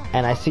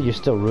 And I see you're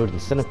still rude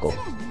and cynical.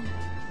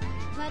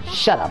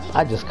 Shut up.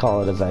 I just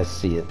call it as I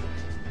see it.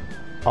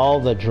 All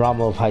the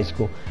drama of high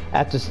school.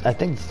 I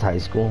think it's high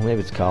school.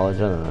 Maybe it's college. I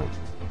don't know.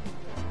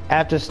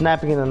 After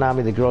snapping at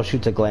Nanami, the girl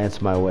shoots a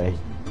glance my way.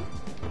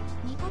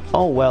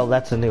 Oh, well,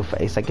 that's a new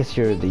face. I guess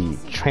you're the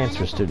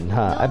transfer student,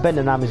 huh? I bet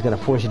Nanami's gonna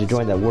force you to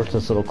join that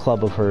worthless little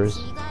club of hers.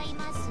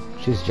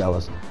 She's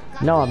jealous.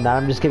 No, I'm not.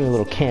 I'm just giving a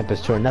little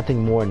campus tour.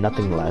 Nothing more,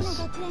 nothing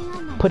less.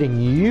 Putting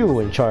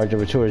you in charge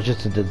of a tour is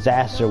just a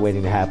disaster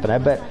waiting to happen. I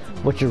bet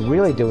what you're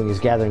really doing is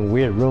gathering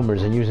weird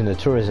rumors and using the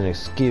tour as an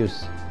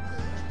excuse.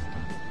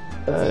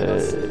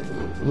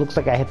 Looks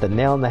like I hit the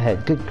nail on the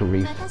head. Good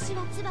grief.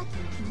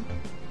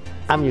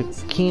 I'm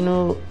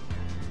Yukino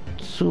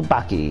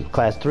Tsubaki,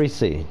 Class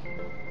 3C.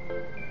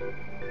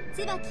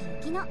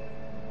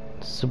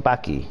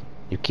 Tsubaki.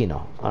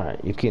 Yukino.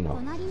 Alright, Yukino.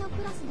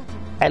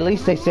 At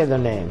least they say their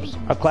names.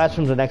 Our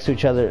classrooms are next to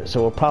each other,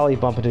 so we'll probably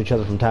bump into each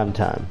other from time to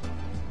time.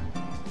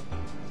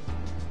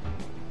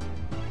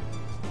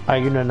 Are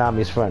you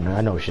Nanami's friend?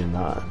 I know she's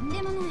not.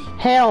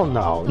 Hell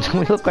no!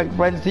 We look like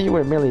friends to you,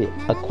 we're merely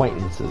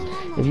acquaintances.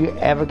 If you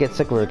ever get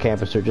sick of her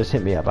campus, or just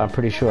hit me up. I'm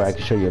pretty sure I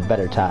can show you a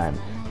better time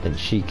than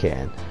she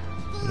can.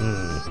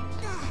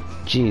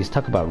 Jeez,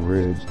 talk about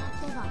rude.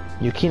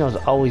 Yukino's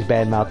always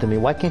bad-mouthing me.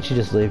 Why can't she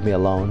just leave me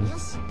alone?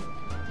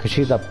 Cause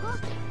she's up.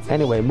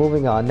 Anyway,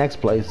 moving on. Next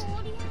place.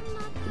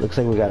 Looks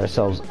like we got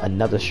ourselves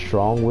another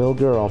strong-willed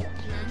girl.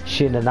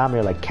 She and Nanami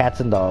are like cats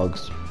and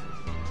dogs.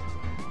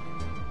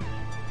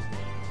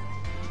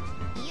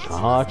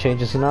 Ah, change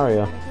the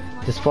scenario.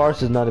 This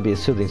forest is known to be a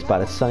soothing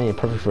spot. It's sunny and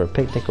perfect for a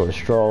picnic or a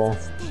stroll.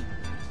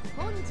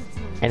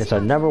 And it's our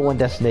 #1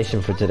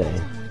 destination for today.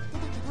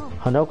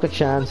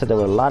 Hanoka-chan said there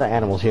were a lot of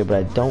animals here, but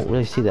I don't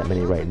really see that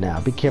many right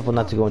now. Be careful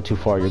not to go in too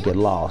far, you'll get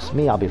lost.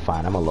 Me, I'll be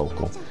fine. I'm a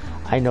local.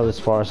 I know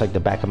this forest like the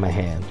back of my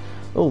hand.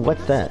 Oh,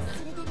 what's that?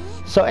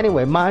 So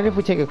anyway, mind if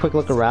we take a quick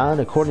look around?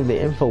 According to the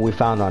info we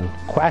found on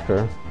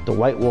Quacker, the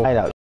White Wolf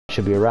hideout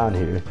should be around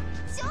here.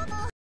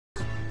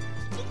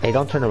 Hey,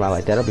 don't turn around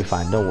like that. It'll be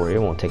fine. Don't worry.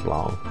 It won't take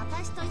long.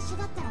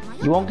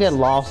 You won't get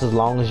lost as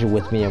long as you're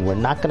with me, and we're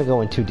not going to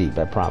go in too deep,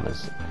 I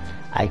promise.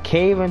 I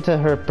cave into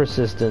her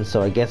persistence,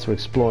 so I guess we're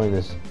exploring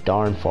this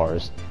darn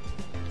forest.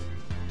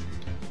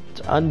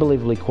 It's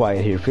unbelievably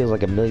quiet here. It feels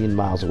like a million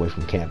miles away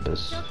from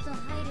campus.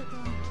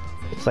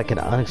 It's like an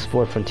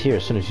unexplored frontier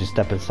as soon as you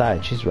step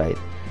inside. She's right.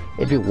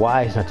 It'd be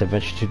wise not to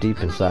venture too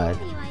deep inside.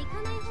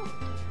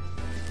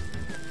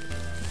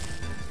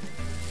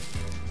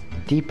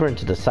 Deeper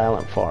into the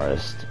silent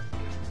forest.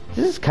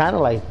 This is kind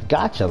of like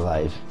gacha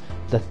life.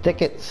 The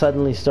thicket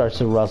suddenly starts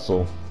to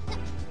rustle.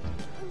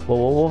 Well,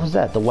 what was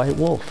that? The white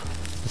wolf.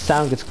 The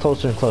sound gets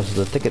closer and closer.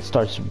 The thicket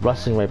starts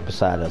rustling right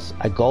beside us.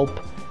 I gulp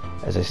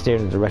as I stare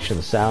in the direction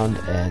of the sound,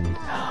 and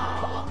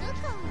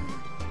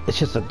it's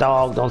just a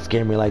dog. Don't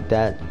scare me like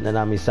that.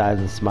 Nanami sighs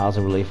and smiles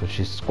in relief, and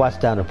she squats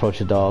down to approach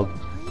the dog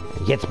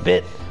and gets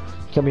bit.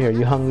 Come here,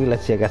 you hungry?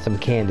 Let's see, I got some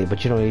candy,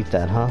 but you don't eat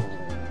that, huh?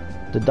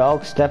 The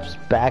dog steps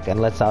back and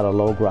lets out a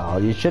low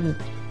growl. You shouldn't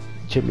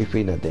be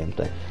feeding that damn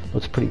thing.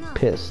 Looks pretty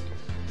pissed.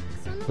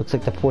 Looks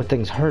like the poor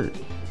thing's hurt.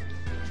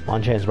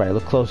 Monchan's right.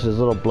 Look closer. There's a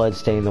little blood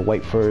staining the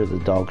white fur of the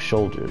dog's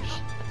shoulders.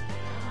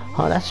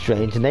 Huh, that's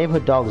strange. The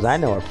neighborhood dogs I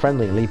know are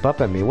friendly and leap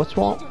up at me. What's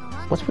wrong?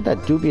 What's with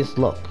that dubious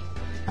look?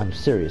 I'm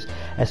serious.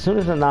 As soon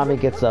as Nanami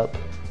gets up,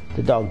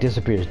 the dog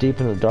disappears deep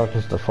in the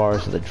darkness of the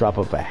forest at the drop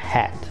of a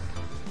hat.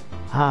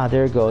 Ah,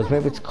 there it goes.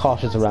 Maybe it's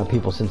cautious around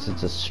people since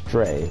it's a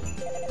stray.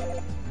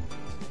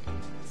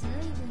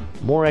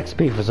 More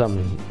XP for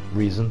some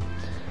reason.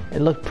 It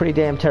looked pretty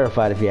damn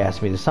terrified if you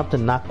ask me. There's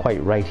something not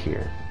quite right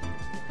here.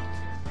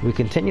 We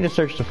continue to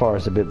search the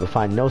forest a bit, but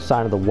find no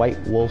sign of the white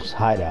wolf's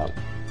hideout.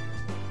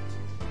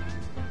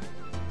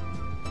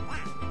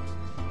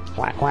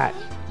 Quack, quack.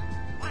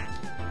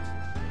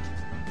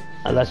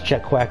 Let's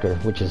check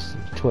Quacker, which is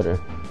Twitter.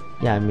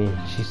 Yeah, I mean,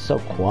 she's so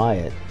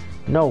quiet.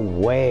 No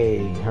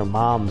way. Her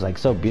mom's like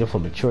so beautiful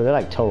and mature. They're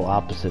like total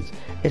opposites.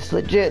 It's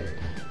legit.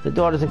 The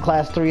daughter's in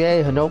class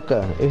 3A,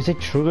 Hanoka. Is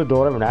it true the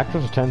daughter of an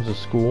actress attends the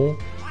school?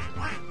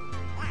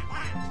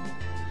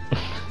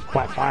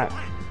 Quack, quack.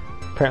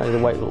 Apparently the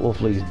white wolf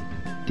lives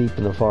deep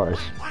in the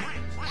forest.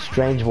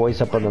 Strange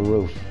voice up on the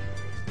roof.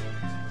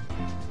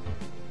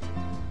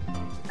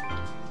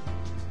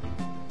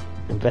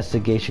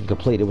 Investigation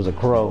complete. It was a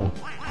crow.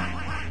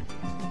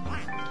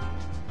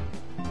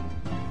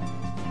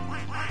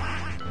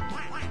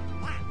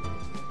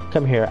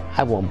 Come here.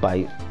 I won't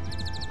bite.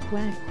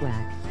 Quack,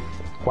 quack.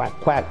 Quack,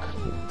 quack,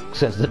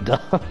 says the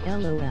dog.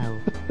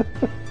 LOL.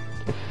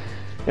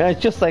 Yeah,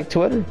 it's just like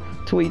Twitter.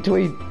 Tweet,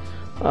 tweet.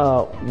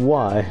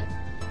 Why?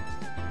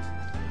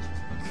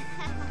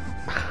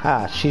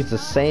 Ha, she's the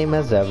same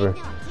as ever.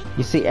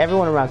 You see,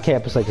 everyone around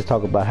campus likes to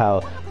talk about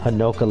how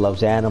Hanoka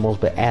loves animals,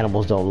 but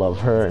animals don't love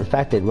her. In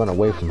fact, they'd run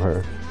away from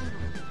her.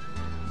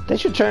 They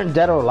should turn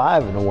Dead or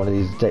Alive into one of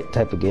these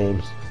type of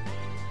games.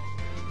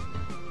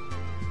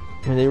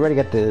 I mean, they already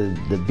got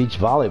the beach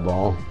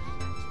volleyball.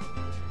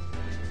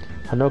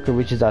 Hanoka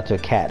reaches out to a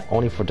cat,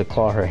 only for it to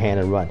claw her hand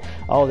and run.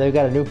 Oh, they've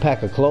got a new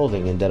pack of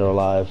clothing in Dead or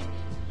Alive.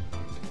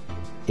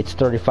 It's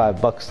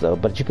 $35 though,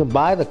 but you can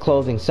buy the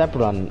clothing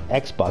separate on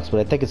Xbox, but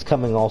I think it's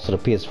coming also to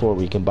PS4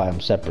 where you can buy them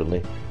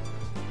separately.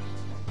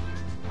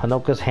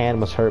 Hanoka's hand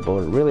must hurt, but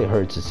what really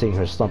hurts is seeing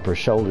her slump her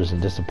shoulders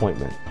in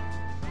disappointment.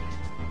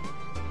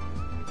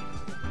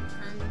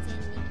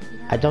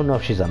 I don't know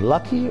if she's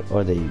unlucky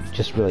or they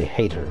just really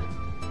hate her.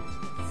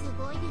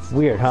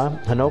 Weird, huh?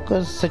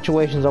 Hanoka's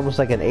situation is almost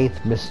like an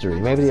 8th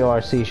mystery. Maybe the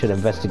ORC should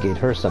investigate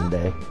her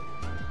someday.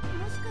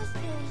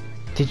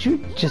 Did you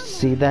just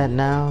see that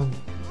now?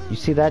 You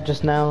see that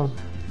just now?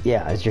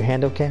 Yeah, is your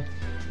hand okay?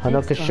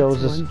 Hanoka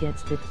shows us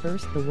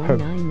her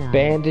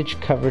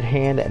bandage-covered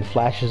hand and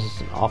flashes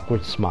an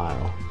awkward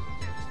smile.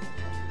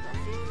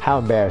 How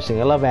embarrassing.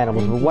 I love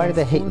animals, but why do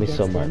they hate me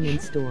so much?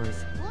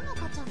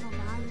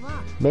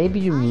 Maybe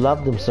you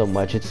love them so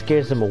much it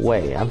scares them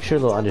away. I'm sure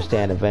they'll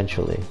understand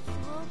eventually.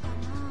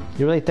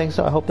 You really think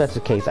so? I hope that's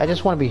the case. I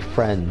just want to be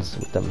friends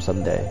with them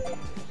someday.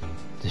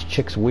 This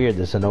chick's weird,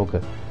 this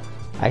Hanoka.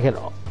 I can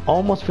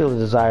almost feel the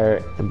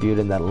desire imbued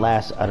in that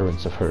last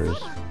utterance of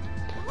hers.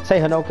 Say,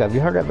 Hanoka, have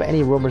you heard of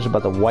any rumors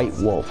about the white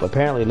wolf?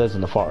 Apparently lives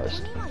in the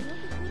forest.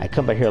 I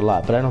come by here a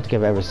lot, but I don't think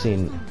I've ever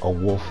seen a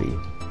wolfie.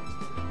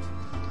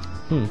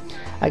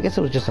 I guess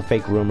it was just a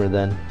fake rumor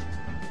then.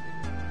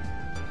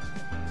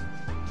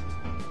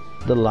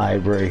 The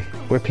library,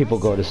 where people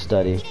go to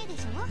study.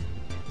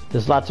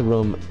 There's lots of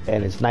room,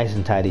 and it's nice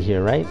and tidy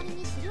here, right?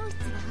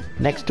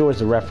 Next door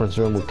is a reference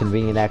room with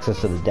convenient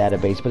access to the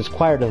database, but it's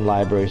quieter than the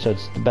library, so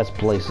it's the best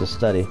place to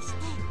study.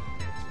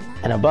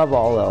 And above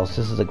all else,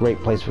 this is a great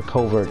place for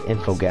covert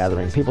info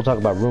gathering. People talk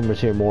about rumors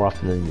here more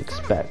often than you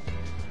expect.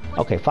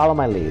 Okay, follow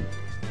my lead.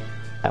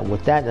 And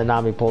with that,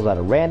 Nanami pulls out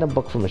a random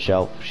book from a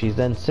shelf. She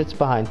then sits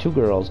behind two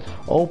girls,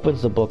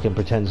 opens the book, and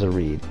pretends to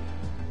read.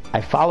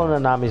 I follow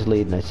Nanami's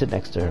lead, and I sit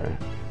next to her.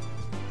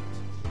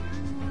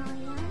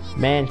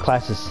 Man,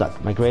 classes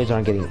suck. My grades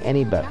aren't getting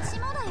any better.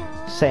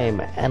 Same,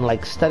 and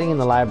like studying in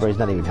the library is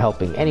not even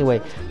helping. Anyway,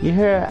 you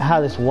hear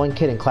how this one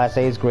kid in Class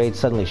A's grade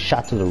suddenly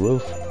shot to the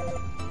roof?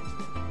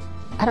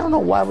 I don't know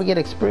why we get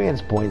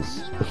experience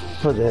points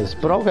for this,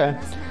 but okay.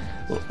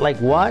 Like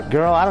what?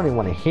 Girl, I don't even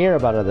want to hear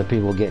about other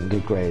people getting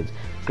good grades.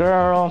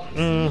 Girl,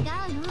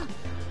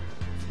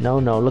 No,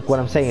 look, what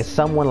I'm saying is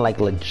someone like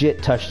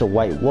legit touched a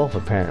white wolf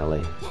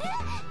apparently.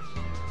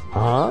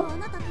 Huh?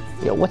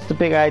 Yeah, what's the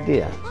big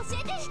idea?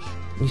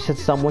 You said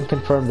someone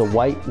confirmed the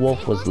white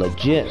wolf was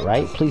legit,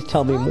 right? Please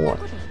tell me more.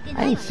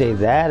 I ain't say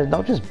that, and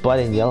don't just butt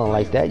in yelling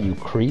like that, you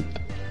creep.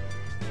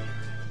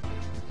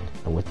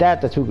 And with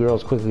that, the two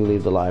girls quickly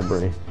leave the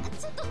library.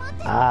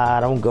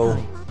 Don't go.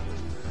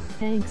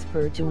 Thanks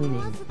for joining.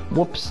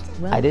 Whoops,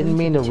 I didn't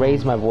mean to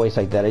raise my voice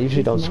like that. I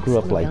usually don't screw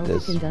up like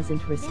this. If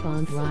doesn't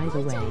respond right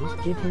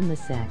away, give him a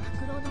sec.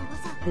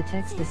 The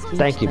text-to-speech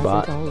Thank you,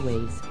 bot.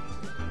 always.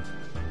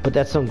 But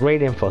that's some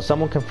great info.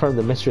 Someone confirmed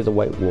the mystery of the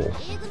white wolf.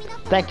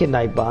 Thank you,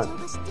 Nightbot,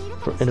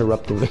 for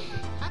interrupting me.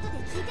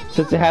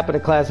 Since it happened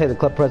in class, hey, the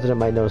club president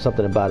might know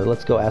something about it.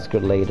 Let's go ask her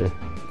later.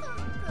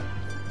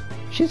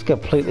 She's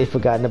completely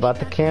forgotten about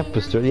the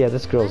campus tour. Yeah,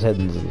 this girl's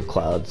heading in the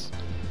clouds.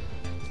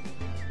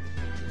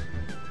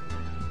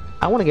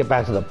 I want to get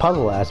back to the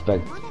puzzle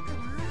aspect,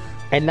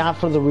 and not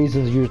for the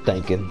reasons you're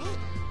thinking.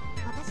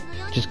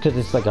 Just because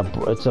it's like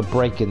it's a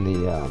break in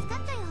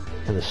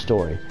the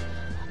story.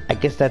 I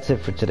guess that's it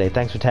for today.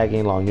 Thanks for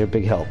tagging along. You're a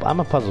big help. I'm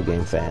a puzzle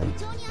game fan.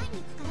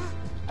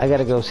 I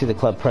gotta go see the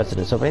club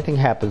president, so if anything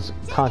happens,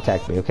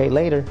 contact me, okay?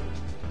 Later.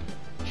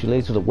 She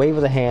leaves with a wave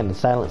of the hand, and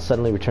Silence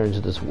suddenly returns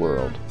to this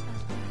world.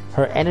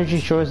 Her energy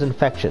sure is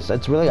infectious.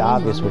 It's really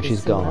obvious when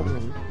she's gone.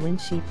 When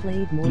she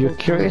played You're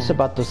curious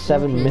about those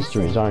 7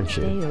 mysteries, aren't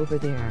you? Stay over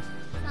there.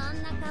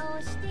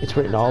 It's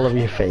written all over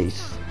your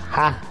face.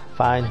 Ha!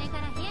 Fine.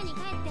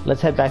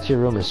 Let's head back to your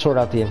room and sort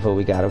out the info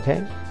we got,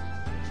 okay?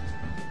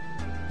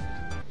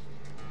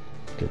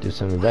 Go do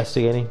some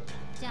investigating.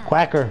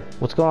 Quacker!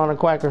 What's going on in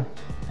Quacker?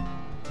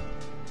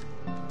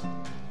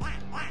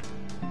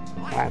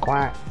 Quack,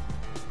 quack.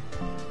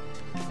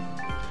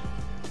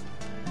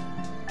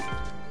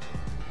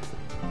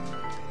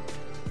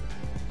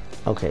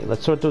 Okay,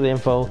 let's sort through the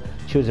info.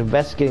 She was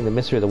investigating the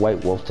mystery of the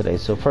white wolf today,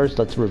 so first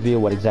let's reveal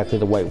what exactly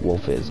the white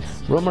wolf is.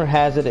 Rumor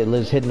has it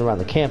lives hidden around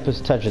the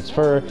campus. Touch its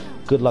fur,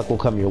 good luck will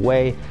come your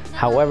way.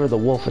 However, the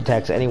wolf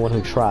attacks anyone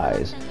who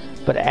tries.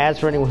 But as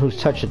for anyone who's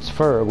touched its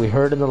fur, we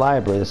heard in the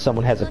library that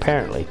someone has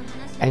apparently,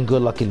 and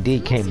good luck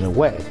indeed came their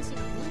way.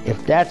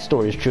 If that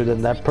story is true,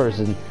 then that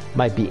person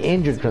might be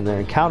injured from their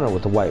encounter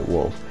with the white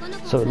wolf.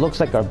 So it looks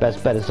like our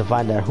best bet is to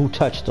find out who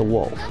touched the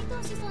wolf.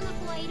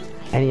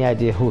 Any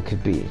idea who it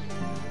could be?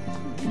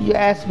 You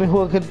asked me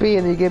who it could be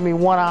and you give me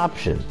one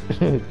option.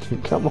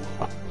 Come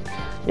on.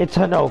 It's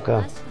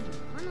Hanoka.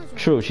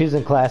 True, she's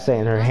in Class A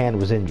and her hand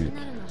was injured.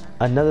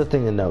 Another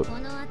thing to note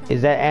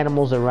is that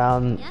animals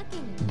around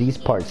these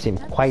parts seem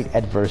quite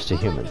adverse to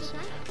humans.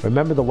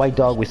 Remember the white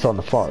dog we saw in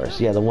the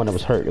forest? Yeah, the one that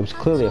was hurt. It was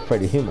clearly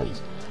afraid of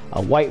humans.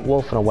 A white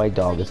wolf and a white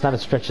dog. It's not a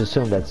stretch to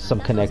assume that's some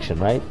connection,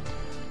 right?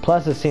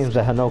 Plus, it seems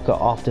that Hanoka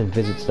often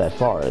visits that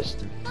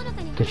forest.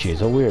 Because she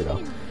is a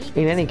weirdo.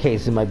 In any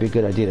case, it might be a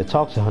good idea to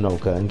talk to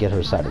Hanoka and get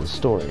her side of the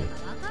story.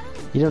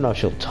 You don't know if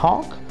she'll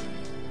talk?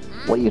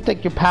 What do you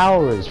think your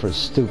power is, for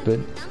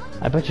stupid?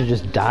 I bet you're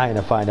just dying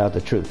to find out the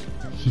truth.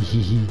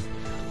 Hehehe.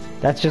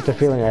 That's just a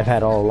feeling I've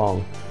had all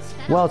along.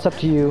 Well, it's up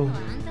to you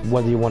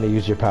whether you want to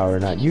use your power or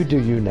not. You do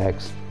you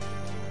next.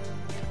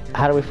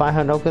 How do we find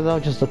Hanoka though?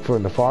 Just look for her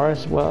in the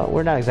forest? Well,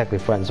 we're not exactly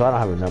friends, so I don't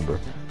have her number.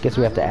 Guess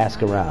we have to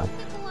ask around.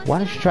 Why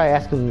don't you try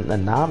asking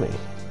Nanami?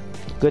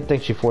 Good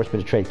thing she forced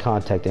me to trade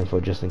contact info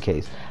just in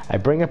case. I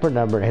bring up her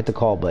number and hit the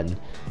call button.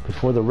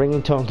 Before the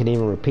ringing tone can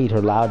even repeat,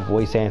 her loud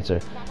voice answer.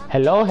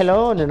 Hello,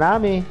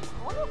 Nanami.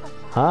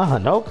 Huh,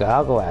 Hanoka?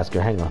 I'll go ask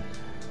her. Hang on.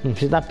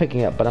 She's not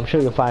picking up, but I'm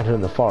sure you'll find her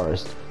in the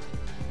forest.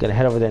 Gonna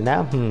head over there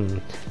now?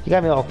 You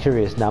got me all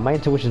curious now. My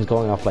intuition's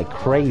going off like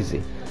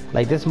crazy.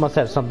 Like this must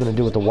have something to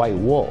do with the white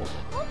wolf.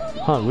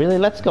 Huh, really?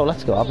 Let's go,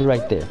 let's go. I'll be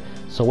right there.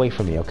 So wait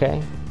for me,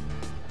 okay?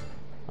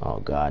 Oh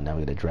god, now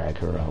we're gonna drag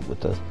her out with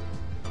the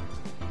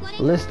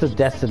list of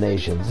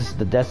destinations. This is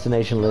the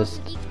destination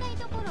list.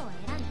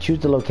 Choose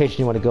the location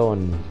you want to go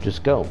and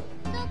just go.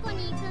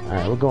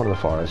 Alright, we're going to the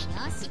forest.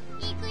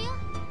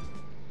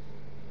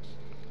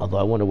 Although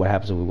I wonder what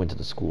happens if we went to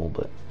the school,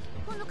 but...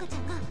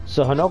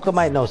 So Hanoka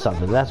might know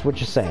something. That's what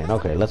you're saying.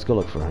 Okay, let's go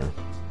look for her.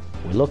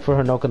 We look for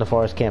Hanoka in the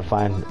forest, can't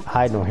find,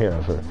 hide nor hear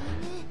of her.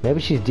 Maybe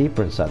she's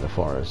deeper inside the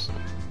forest.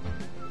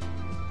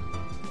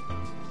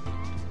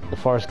 The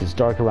forest gets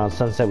dark around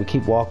sunset. We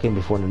keep walking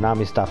before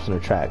Nanami stops in her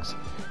tracks.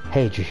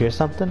 Hey, did you hear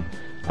something?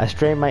 I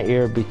strain my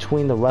ear.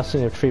 Between the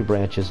rustling of tree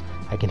branches,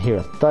 I can hear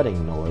a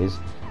thudding noise.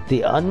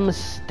 The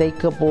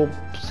unmistakable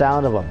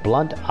sound of a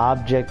blunt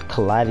object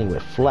colliding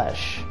with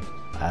flesh.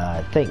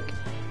 I think.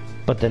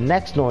 But the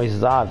next noise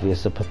is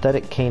obvious, a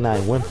pathetic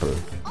canine whimper.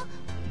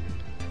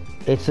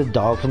 It's a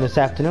dog from this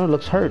afternoon. It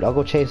looks hurt. I'll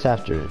go chase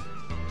after it.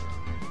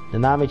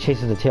 Nanami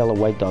chases the tail of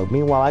a white dog.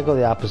 Meanwhile, I go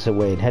the opposite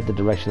way and head the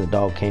direction the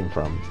dog came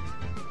from.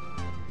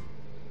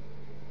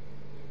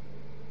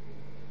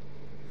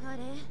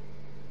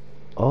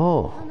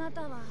 Oh,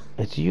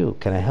 it's you.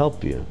 Can I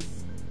help you?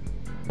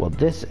 Well,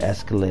 this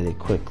escalated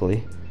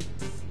quickly.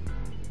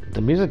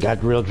 The music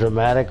got real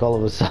dramatic all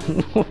of a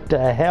sudden. What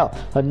the hell?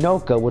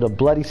 Hanoka, with a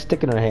bloody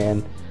stick in her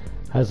hand,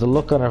 has a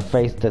look on her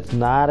face that's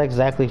not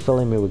exactly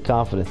filling me with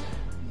confidence.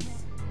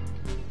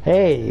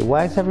 Hey,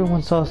 why is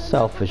everyone so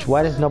selfish?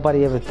 Why does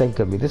nobody ever think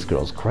of me? This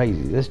girl's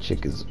crazy. This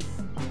chick is...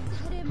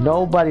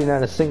 Nobody,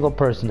 not a single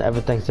person, ever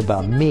thinks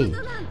about me.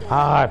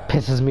 Ah, it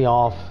pisses me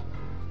off.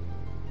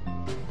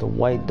 The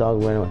white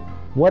dog ran away.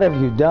 What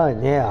have you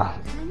done? Yeah.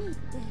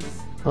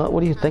 What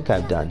do you think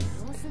I've done?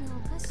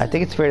 I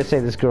think it's fair to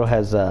say this girl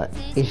has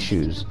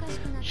issues.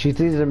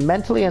 She's either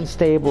mentally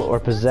unstable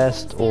or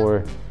possessed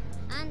or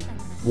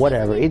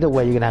whatever. Either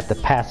way, you're going to have to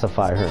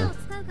pacify her.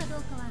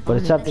 But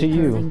it's up to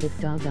you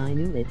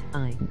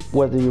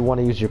whether you want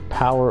to use your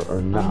power or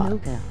not.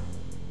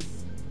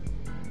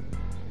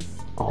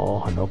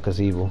 Oh, Hanoka's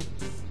evil.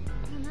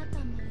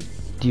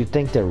 Do you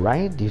think they're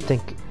right? Do you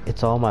think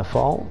it's all my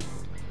fault?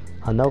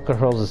 Hanoka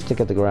hurls a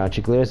stick at the ground.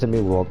 She glares at me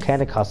with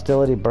volcanic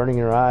hostility burning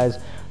in her eyes.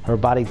 Her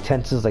body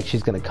tenses like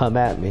she's gonna come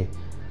at me.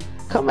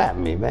 Come at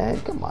me, man.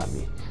 Come on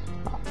me.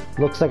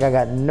 Looks like I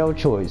got no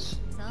choice.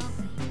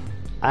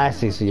 I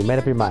see, so you made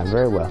up your mind.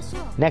 Very well.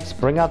 Next,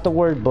 bring out the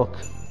word book.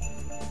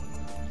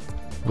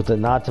 With a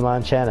nod to my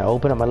enchant, I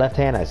open up my left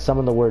hand, I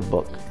summon the word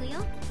book.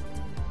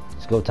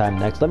 It's go time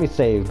next. Let me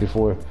save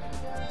before,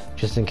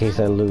 just in case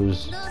I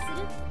lose.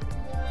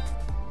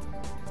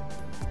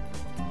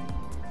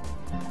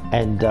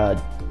 And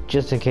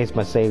just in case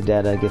my save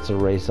data gets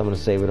erased, I'm going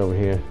to save it over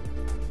here.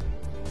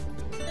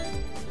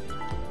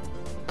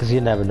 Because you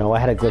never know. I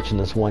had a glitch in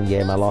this one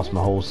game. I lost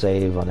my whole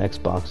save on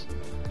Xbox.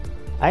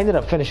 I ended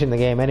up finishing the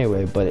game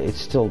anyway, but it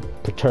still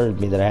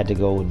perturbed me that I had to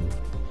go and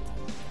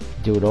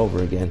do it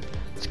over again.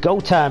 It's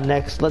go time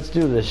next. Let's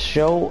do this.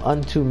 Show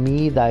unto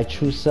me thy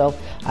true self.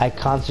 I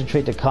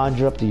concentrate to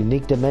conjure up the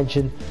unique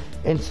dimension,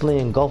 instantly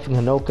engulfing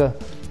Hanoka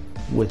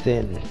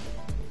within.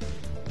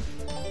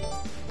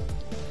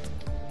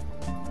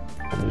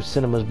 A new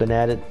cinema's been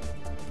added.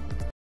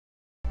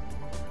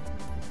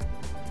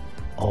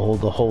 Oh,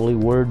 the holy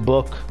word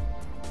book.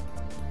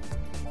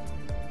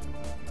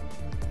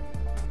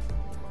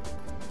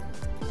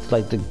 It's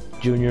like the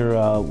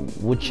junior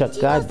woodchuck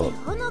guidebook.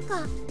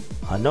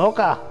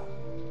 Hanoka!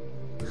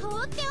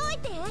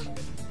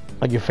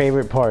 Oh, your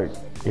favorite part.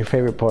 Your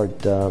favorite part.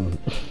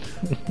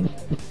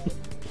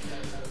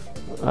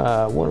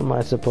 What am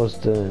I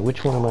supposed to...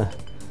 Which one am I...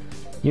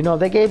 You know,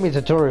 they gave me a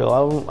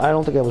tutorial. I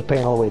don't think I was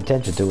paying all the way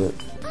attention to it.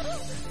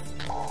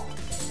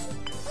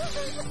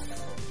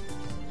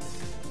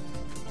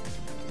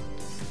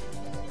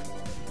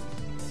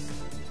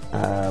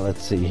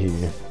 Let's see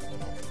here.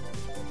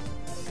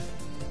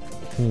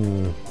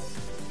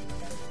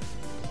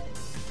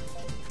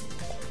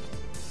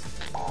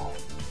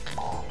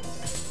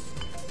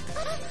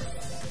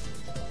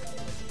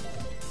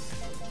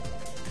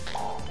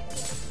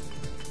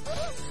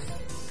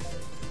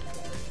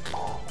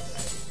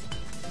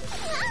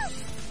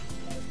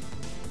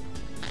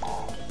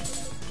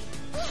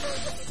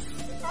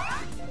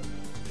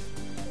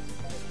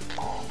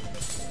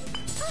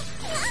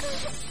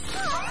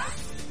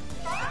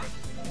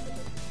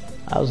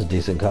 That was a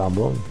decent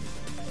combo.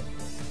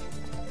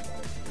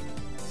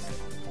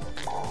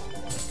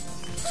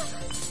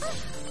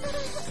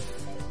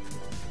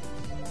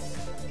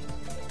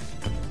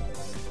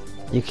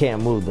 You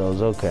can't move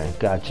those. Okay,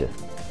 gotcha.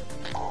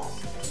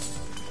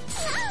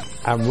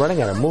 I'm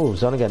running out of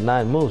moves. I only got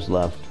 9 moves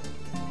left.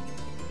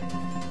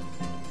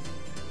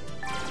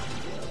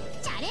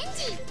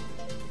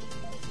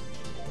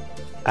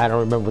 I don't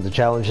remember what the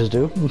challenges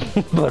do,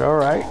 but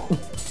alright.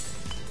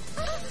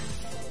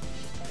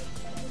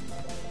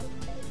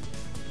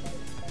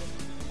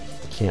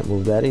 Can't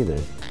move that either.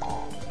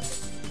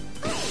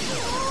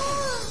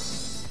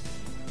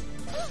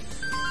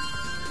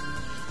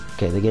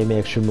 Okay, they gave me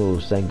extra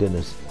moves, thank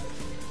goodness.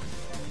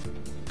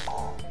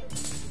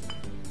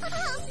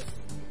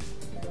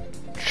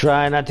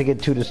 Try not to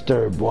get too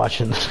disturbed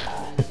watching.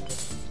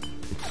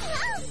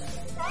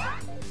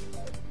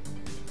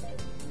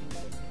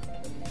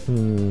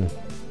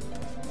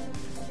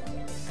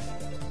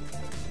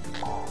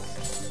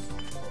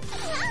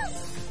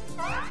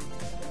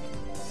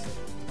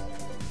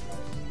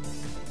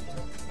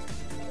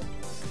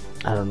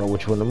 I don't know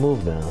which one to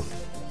move now.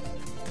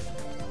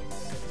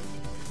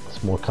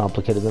 It's more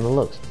complicated than it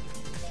looks.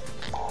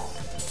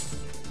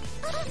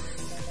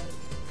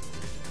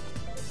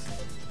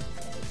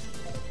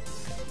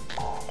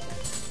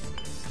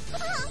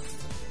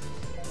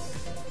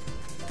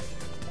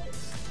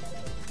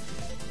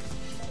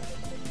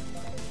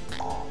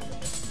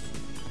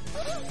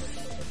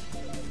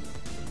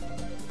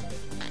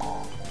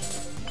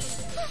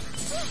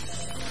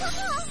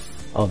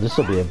 Oh, this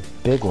will be a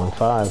big one,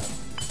 5.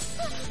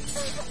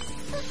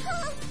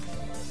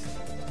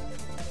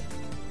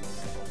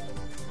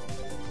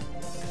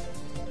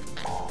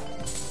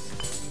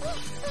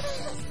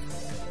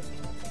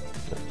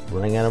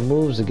 Running out of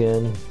moves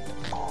again.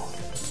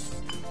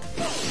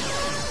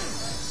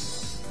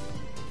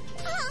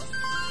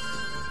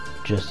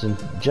 Just in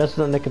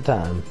the nick of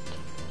time.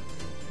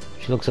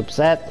 She looks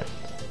upset.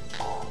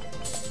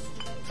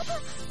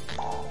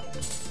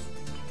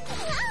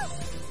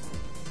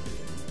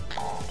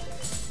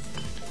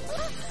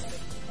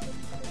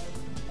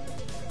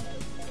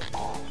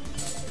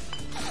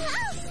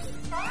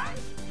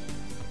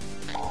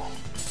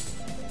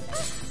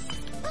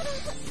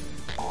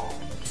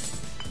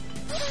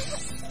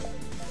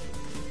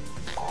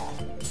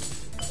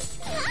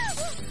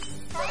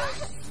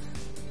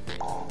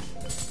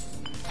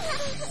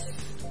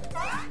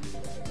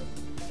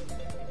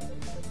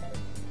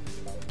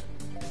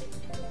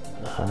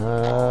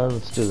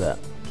 Let's do that.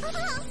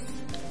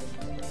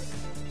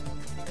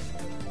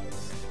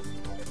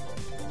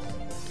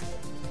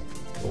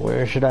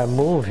 Where should I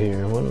move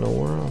here? What in the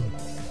world?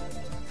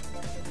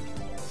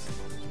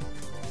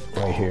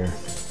 Right here.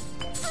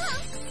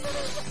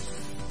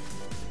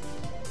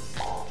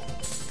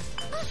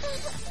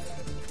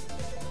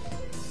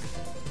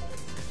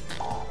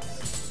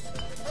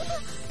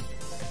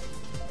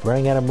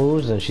 Running out of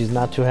moves and she's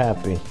not too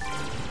happy.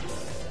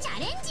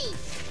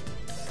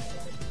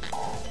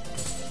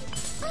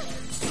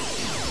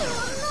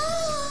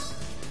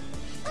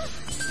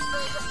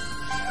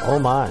 Oh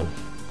my.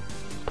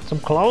 Put some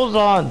clothes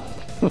on.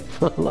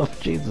 For the love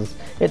of Jesus.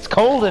 It's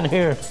cold in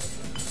here.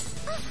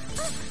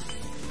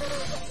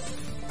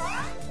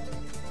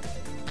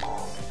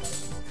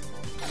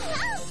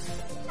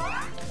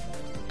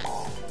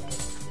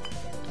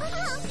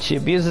 She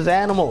abuses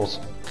animals.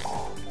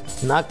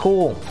 Not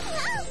cool.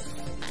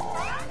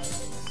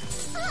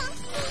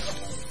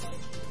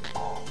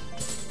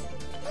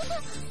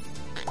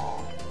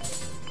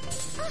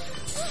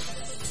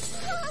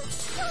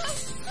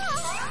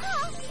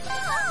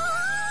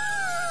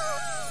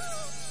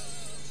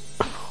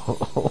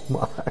 Oh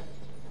my.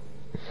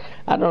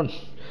 I don't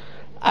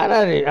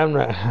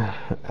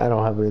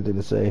have anything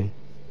to say.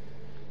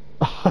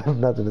 I have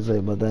nothing to say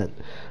about that.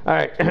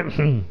 Alright.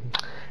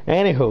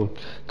 Anywho,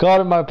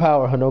 caught in my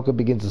power, Hanoka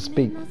begins to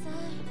speak.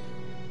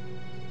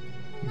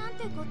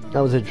 That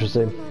was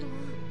interesting.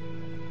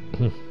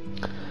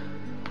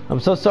 I'm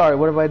so sorry,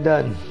 what have I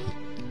done?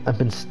 I've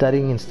been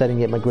studying and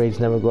studying, yet my grades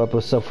never go up. I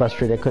was so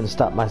frustrated I couldn't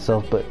stop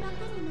myself, but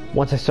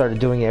once I started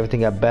doing it,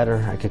 everything got better.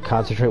 I could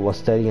concentrate while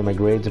studying and my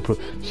grades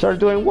improved. Started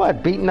doing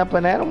what? Beating up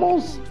on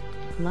animals?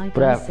 Like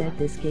I said,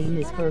 this game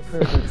is for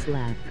perverts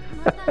laugh.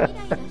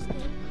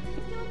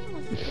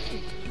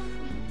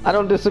 I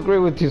don't disagree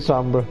with you,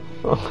 Sombra.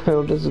 I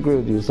don't disagree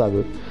with you,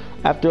 Saga.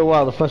 After a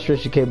while, the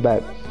frustration came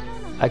back.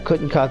 I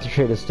couldn't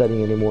concentrate on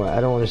studying anymore. I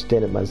don't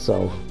understand it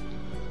myself.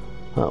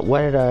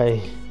 Why did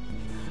I...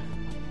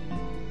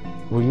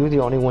 Were you the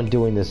only one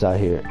doing this out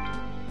here?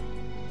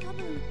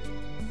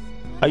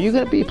 Are you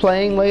going to be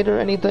playing later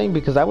anything?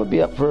 Because I would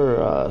be up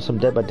for some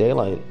Dead by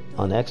Daylight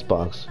on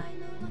Xbox.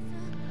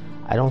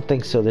 I don't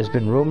think so. There's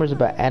been rumors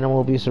about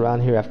animal abuse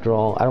around here after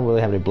all. I don't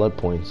really have any blood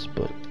points,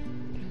 but...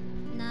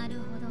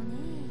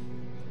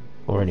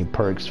 Or any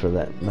perks for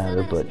that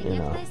matter, but, you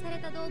know.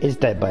 It's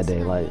Dead by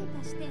Daylight.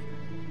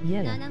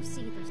 Yeah.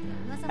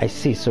 I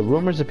see. So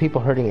rumors of people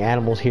hurting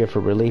animals here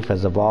for relief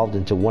has evolved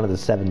into one of the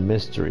 7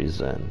 mysteries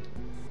then.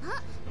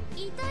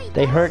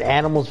 They hurt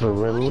animals for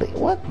relief?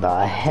 What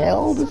the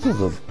hell? This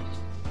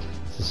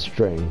is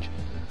strange.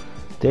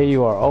 There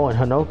you are. Oh, and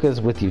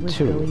Hanoka's with you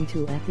too. Going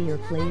to Effie or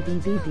play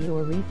DVD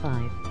or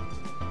Re5.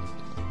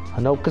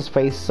 Hanoka's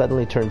face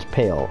suddenly turns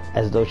pale,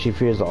 as though she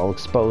fears I'll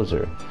expose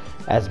her.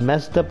 As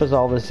messed up as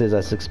all this is,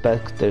 I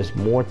suspect there's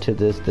more to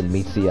this than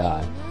meets the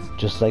eye.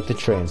 Just like the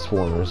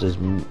Transformers, there's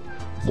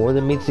more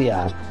than meets the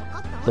eye.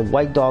 The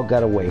white dog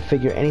got away.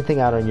 Figure anything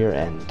out on your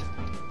end.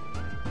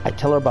 I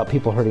tell her about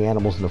people hurting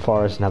animals in the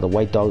forest and how the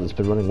white dog that's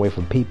been running away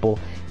from people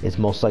is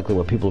most likely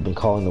what people have been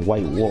calling the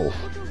white wolf.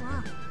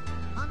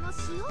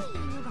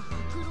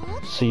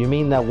 So you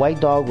mean that white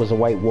dog was a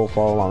white wolf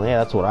all along? Yeah,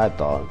 that's what I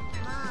thought.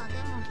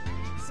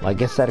 Well, I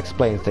guess that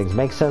explains things.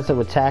 Makes sense it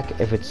would attack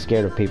if it's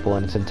scared of people,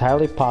 and it's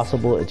entirely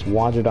possible it's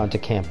wandered onto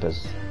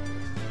campus.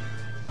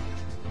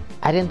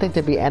 I didn't think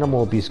there'd be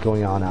animal abuse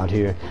going on out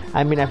here.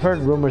 I mean, I've heard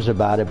rumors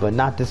about it, but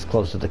not this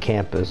close to the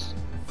campus.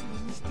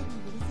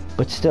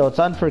 But still, it's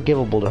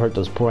unforgivable to hurt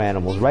those poor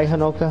animals, right,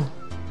 Hanoka?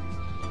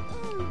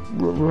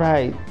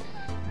 Right.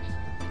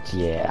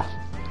 Yeah.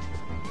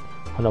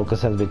 Hanoka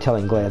sends me a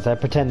telling glance. I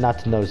pretend not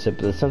to notice it,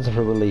 but the sense of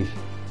her relief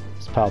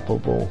is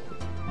palpable.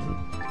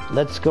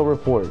 Let's go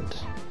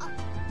report.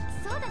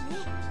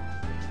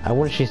 I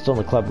wonder if she's still in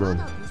the club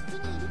room.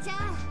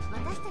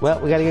 Well,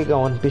 we gotta get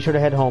going. Be sure to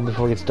head home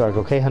before it gets dark,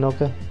 okay,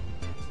 Hanoka?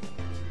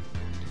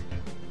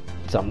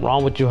 Something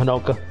wrong with you,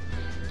 Hanoka?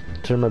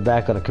 Turned my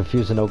back on a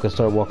confused Hanoka,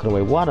 started walking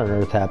away. What on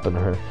earth happened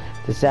to her?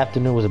 This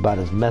afternoon was about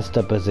as messed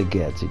up as it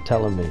gets. You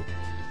telling me?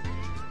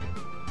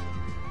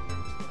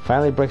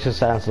 Finally breaks her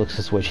silence, looks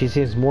this way. She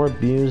seems more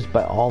abused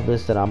by all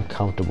this than I'm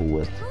comfortable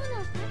with.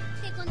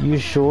 You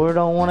sure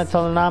don't want to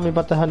tell Nanami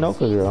about the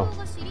Hanoka girl?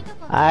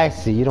 I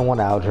see. You don't want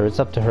to out her. It's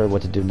up to her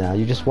what to do now.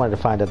 You just wanted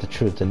to find out the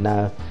truth, and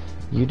now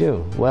you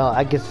do. Well,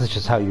 I guess that's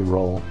just how you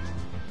roll.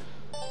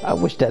 I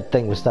wish that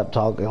thing would stop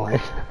talking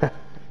like that.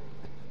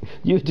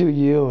 You do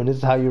you, and this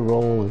is how you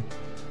roll.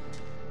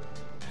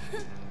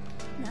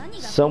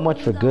 So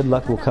much for good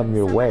luck will come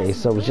your way.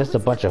 So it was just a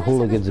bunch of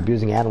hooligans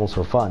abusing animals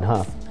for fun,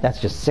 huh? That's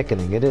just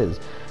sickening, it is.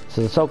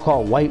 So the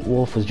so-called white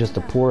wolf was just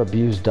a poor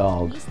abused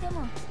dog.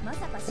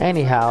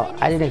 Anyhow,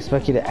 I didn't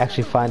expect you to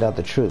actually find out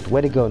the truth.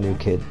 Way to go, new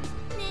kid.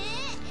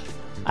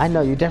 I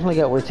know, you definitely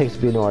got what it takes to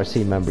be an ORC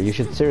member. You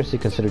should seriously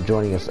consider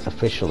joining us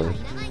officially.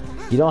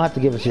 You don't have to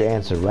give us your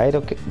answer, right?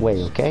 Okay, wait,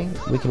 okay?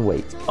 We can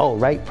wait. Oh,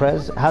 right,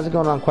 Prez? How's it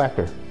going on,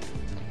 Quacker?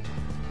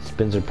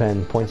 Spins her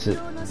pen, points it.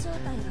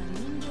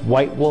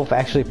 White wolf,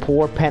 actually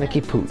poor panicky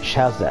pooch.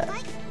 How's that?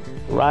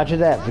 Roger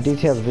that. For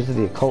details, visit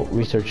the Occult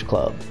Research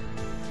Club.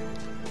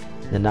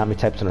 Nanami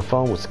types on her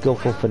phone with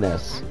skillful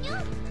finesse.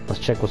 Let's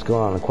check what's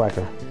going on in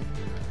Quacker.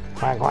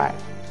 Quack, quack.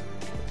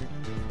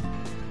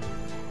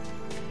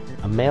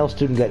 A male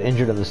student got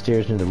injured on the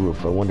stairs near the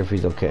roof. I wonder if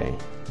he's okay.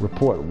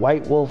 Report.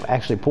 White wolf,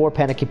 actually poor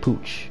panicky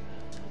pooch.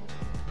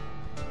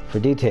 For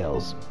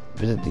details,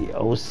 visit the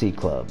OC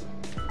Club.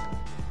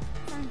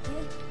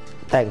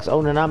 Thanks.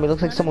 Oh, Nanami,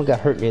 looks like someone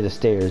got hurt near the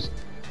stairs.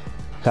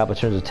 Kappa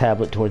turns a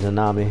tablet towards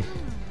Nanami.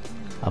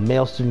 A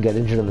male student got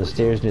injured on the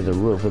stairs near the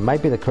roof. It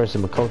might be the curse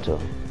of Makoto.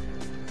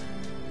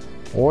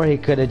 Or he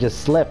could have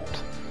just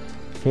slipped.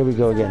 Here we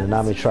go again.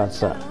 Nanami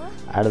trots out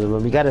of the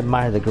room. You gotta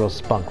admire the girl's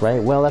spunk,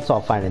 right? Well, that's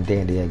all fine and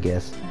dandy, I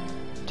guess.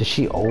 Does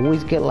she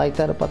always get like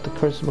that about the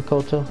curse of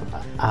Makoto?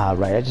 Ah,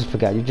 right. I just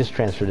forgot. You just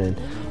transferred in.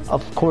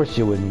 Of course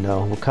you wouldn't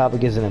know. Wakaba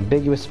gives an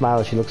ambiguous smile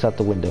as she looks out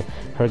the window.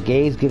 Her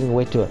gaze giving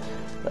way to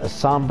a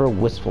somber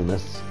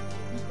wistfulness.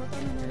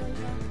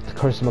 The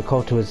curse of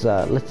Makoto is,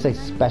 let's say,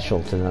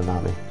 special to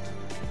Nanami.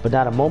 But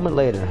not a moment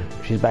later,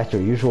 she's back to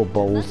her usual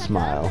bold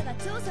smile.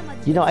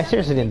 You know, I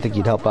seriously didn't think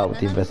you'd help out with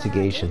the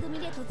investigation.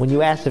 When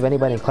you asked if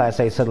anybody in Class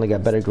A suddenly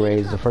got better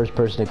grades, the first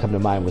person to come to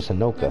mind was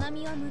Hanoka.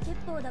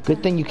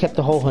 Good thing you kept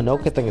the whole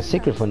Hanoka thing a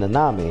secret from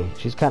Nanami.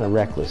 She's kind of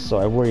reckless, so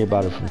I worry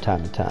about her from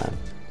time to time.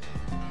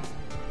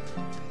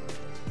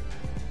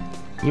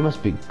 You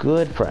must be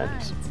good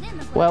friends.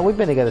 Well, we've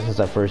been together since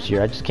our first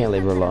year. I just can't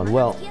leave her alone.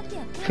 Well,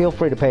 feel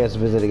free to pay us a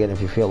visit again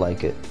if you feel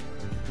like it.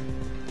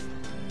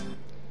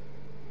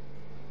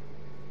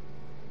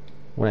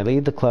 When I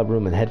leave the club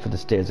room and head for the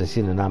stairs, I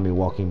see Nanami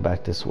walking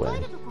back this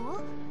way.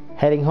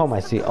 Heading home, I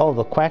see, oh,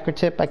 the Quacker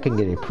tip? I couldn't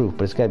get any proof,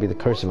 but it's gotta be the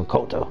curse of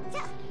Makoto.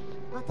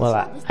 Well,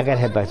 I gotta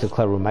head back to the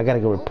club room. I gotta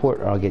go report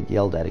or I'll get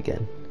yelled at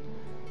again.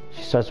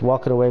 She starts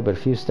walking away, but a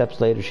few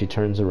steps later, she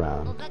turns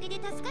around.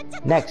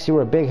 Next, you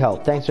were a big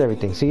help. Thanks for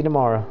everything. See you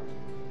tomorrow.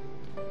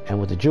 And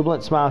with a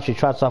jubilant smile, she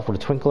trots off with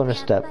a twinkle in her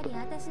step.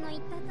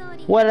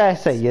 What did I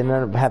say? You ended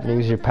up having to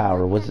use your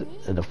power. Was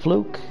it a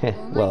fluke?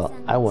 Well,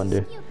 I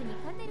wonder.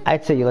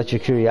 I'd say you let your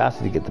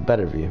curiosity get the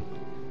better of you.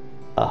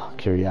 Ugh,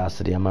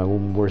 curiosity. I'm my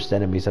own worst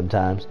enemy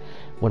sometimes.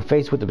 When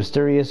faced with the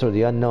mysterious or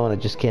the unknown, I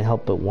just can't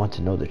help but want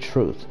to know the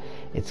truth.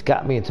 It's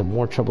got me into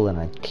more trouble than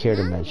I'd care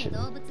to mention.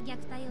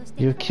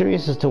 You're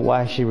curious as to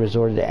why she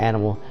resorted to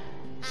animal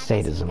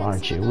sadism,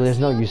 aren't you? Well, there's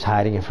no use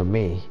hiding it from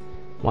me.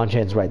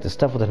 Monchan's right. The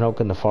stuff with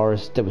Hanoka in the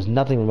forest, there was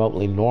nothing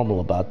remotely normal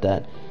about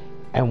that.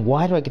 And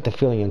why do I get the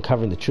feeling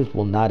uncovering the truth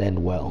will not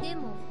end well?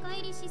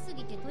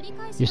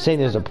 You're saying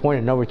there's a point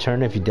of no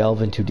return if you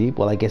delve in too deep?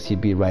 Well, I guess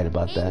you'd be right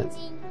about that.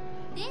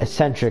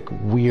 Eccentric,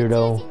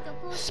 weirdo,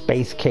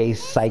 space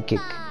case, psychic.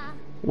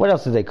 What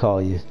else did they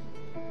call you?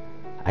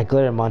 I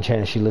glare at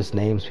Monchan as she lists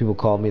names people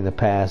called me in the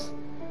past.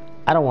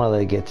 I don't want to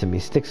let it get to me.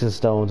 Sticks and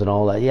stones and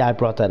all that. Yeah, I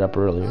brought that up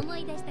earlier.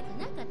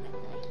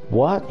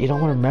 What? You don't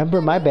want to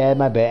remember? My bad,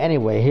 my bad.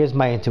 Anyway, here's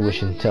my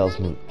intuition tells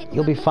me.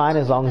 You'll be fine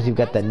as long as you've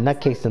got that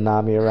nutcase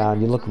Nanami around.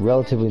 You look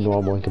relatively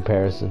normal in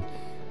comparison.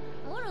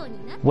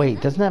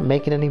 Wait, doesn't that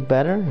make it any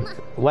better?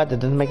 What? That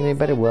doesn't make it any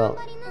better?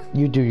 Well,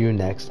 you do you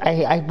next.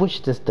 I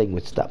wish this thing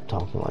would stop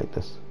talking like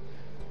this.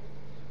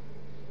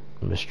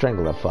 I'm gonna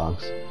strangle that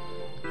fox.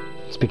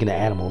 Speaking of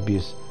animal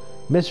abuse.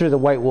 Mystery of the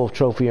White Wolf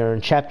Trophy Urn,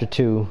 Chapter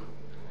 2.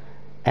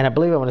 And I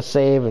believe I'm going to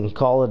save and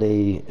call it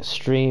a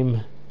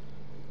stream.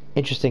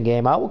 Interesting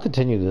game. I will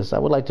continue this. I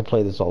would like to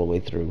play this all the way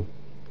through.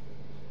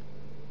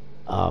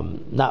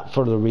 Not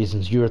for the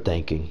reasons you're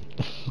thinking,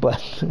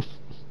 but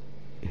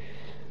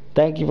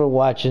thank you for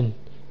watching.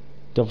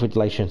 Don't forget to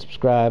like, share, and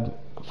subscribe.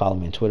 Follow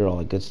me on Twitter, all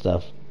that good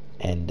stuff.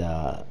 And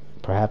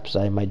perhaps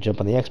I might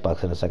jump on the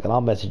Xbox in a second.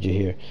 I'll message you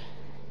here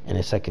in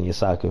a second,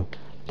 Yasaku.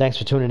 Thanks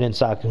for tuning in,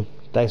 Saku.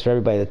 Thanks for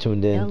everybody that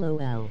tuned in.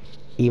 LOL.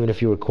 Even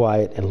if you were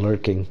quiet and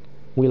lurking,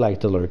 we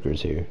like the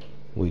lurkers here.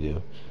 We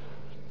do.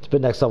 It's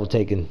been Next Level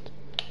Taken.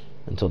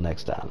 Until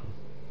next time.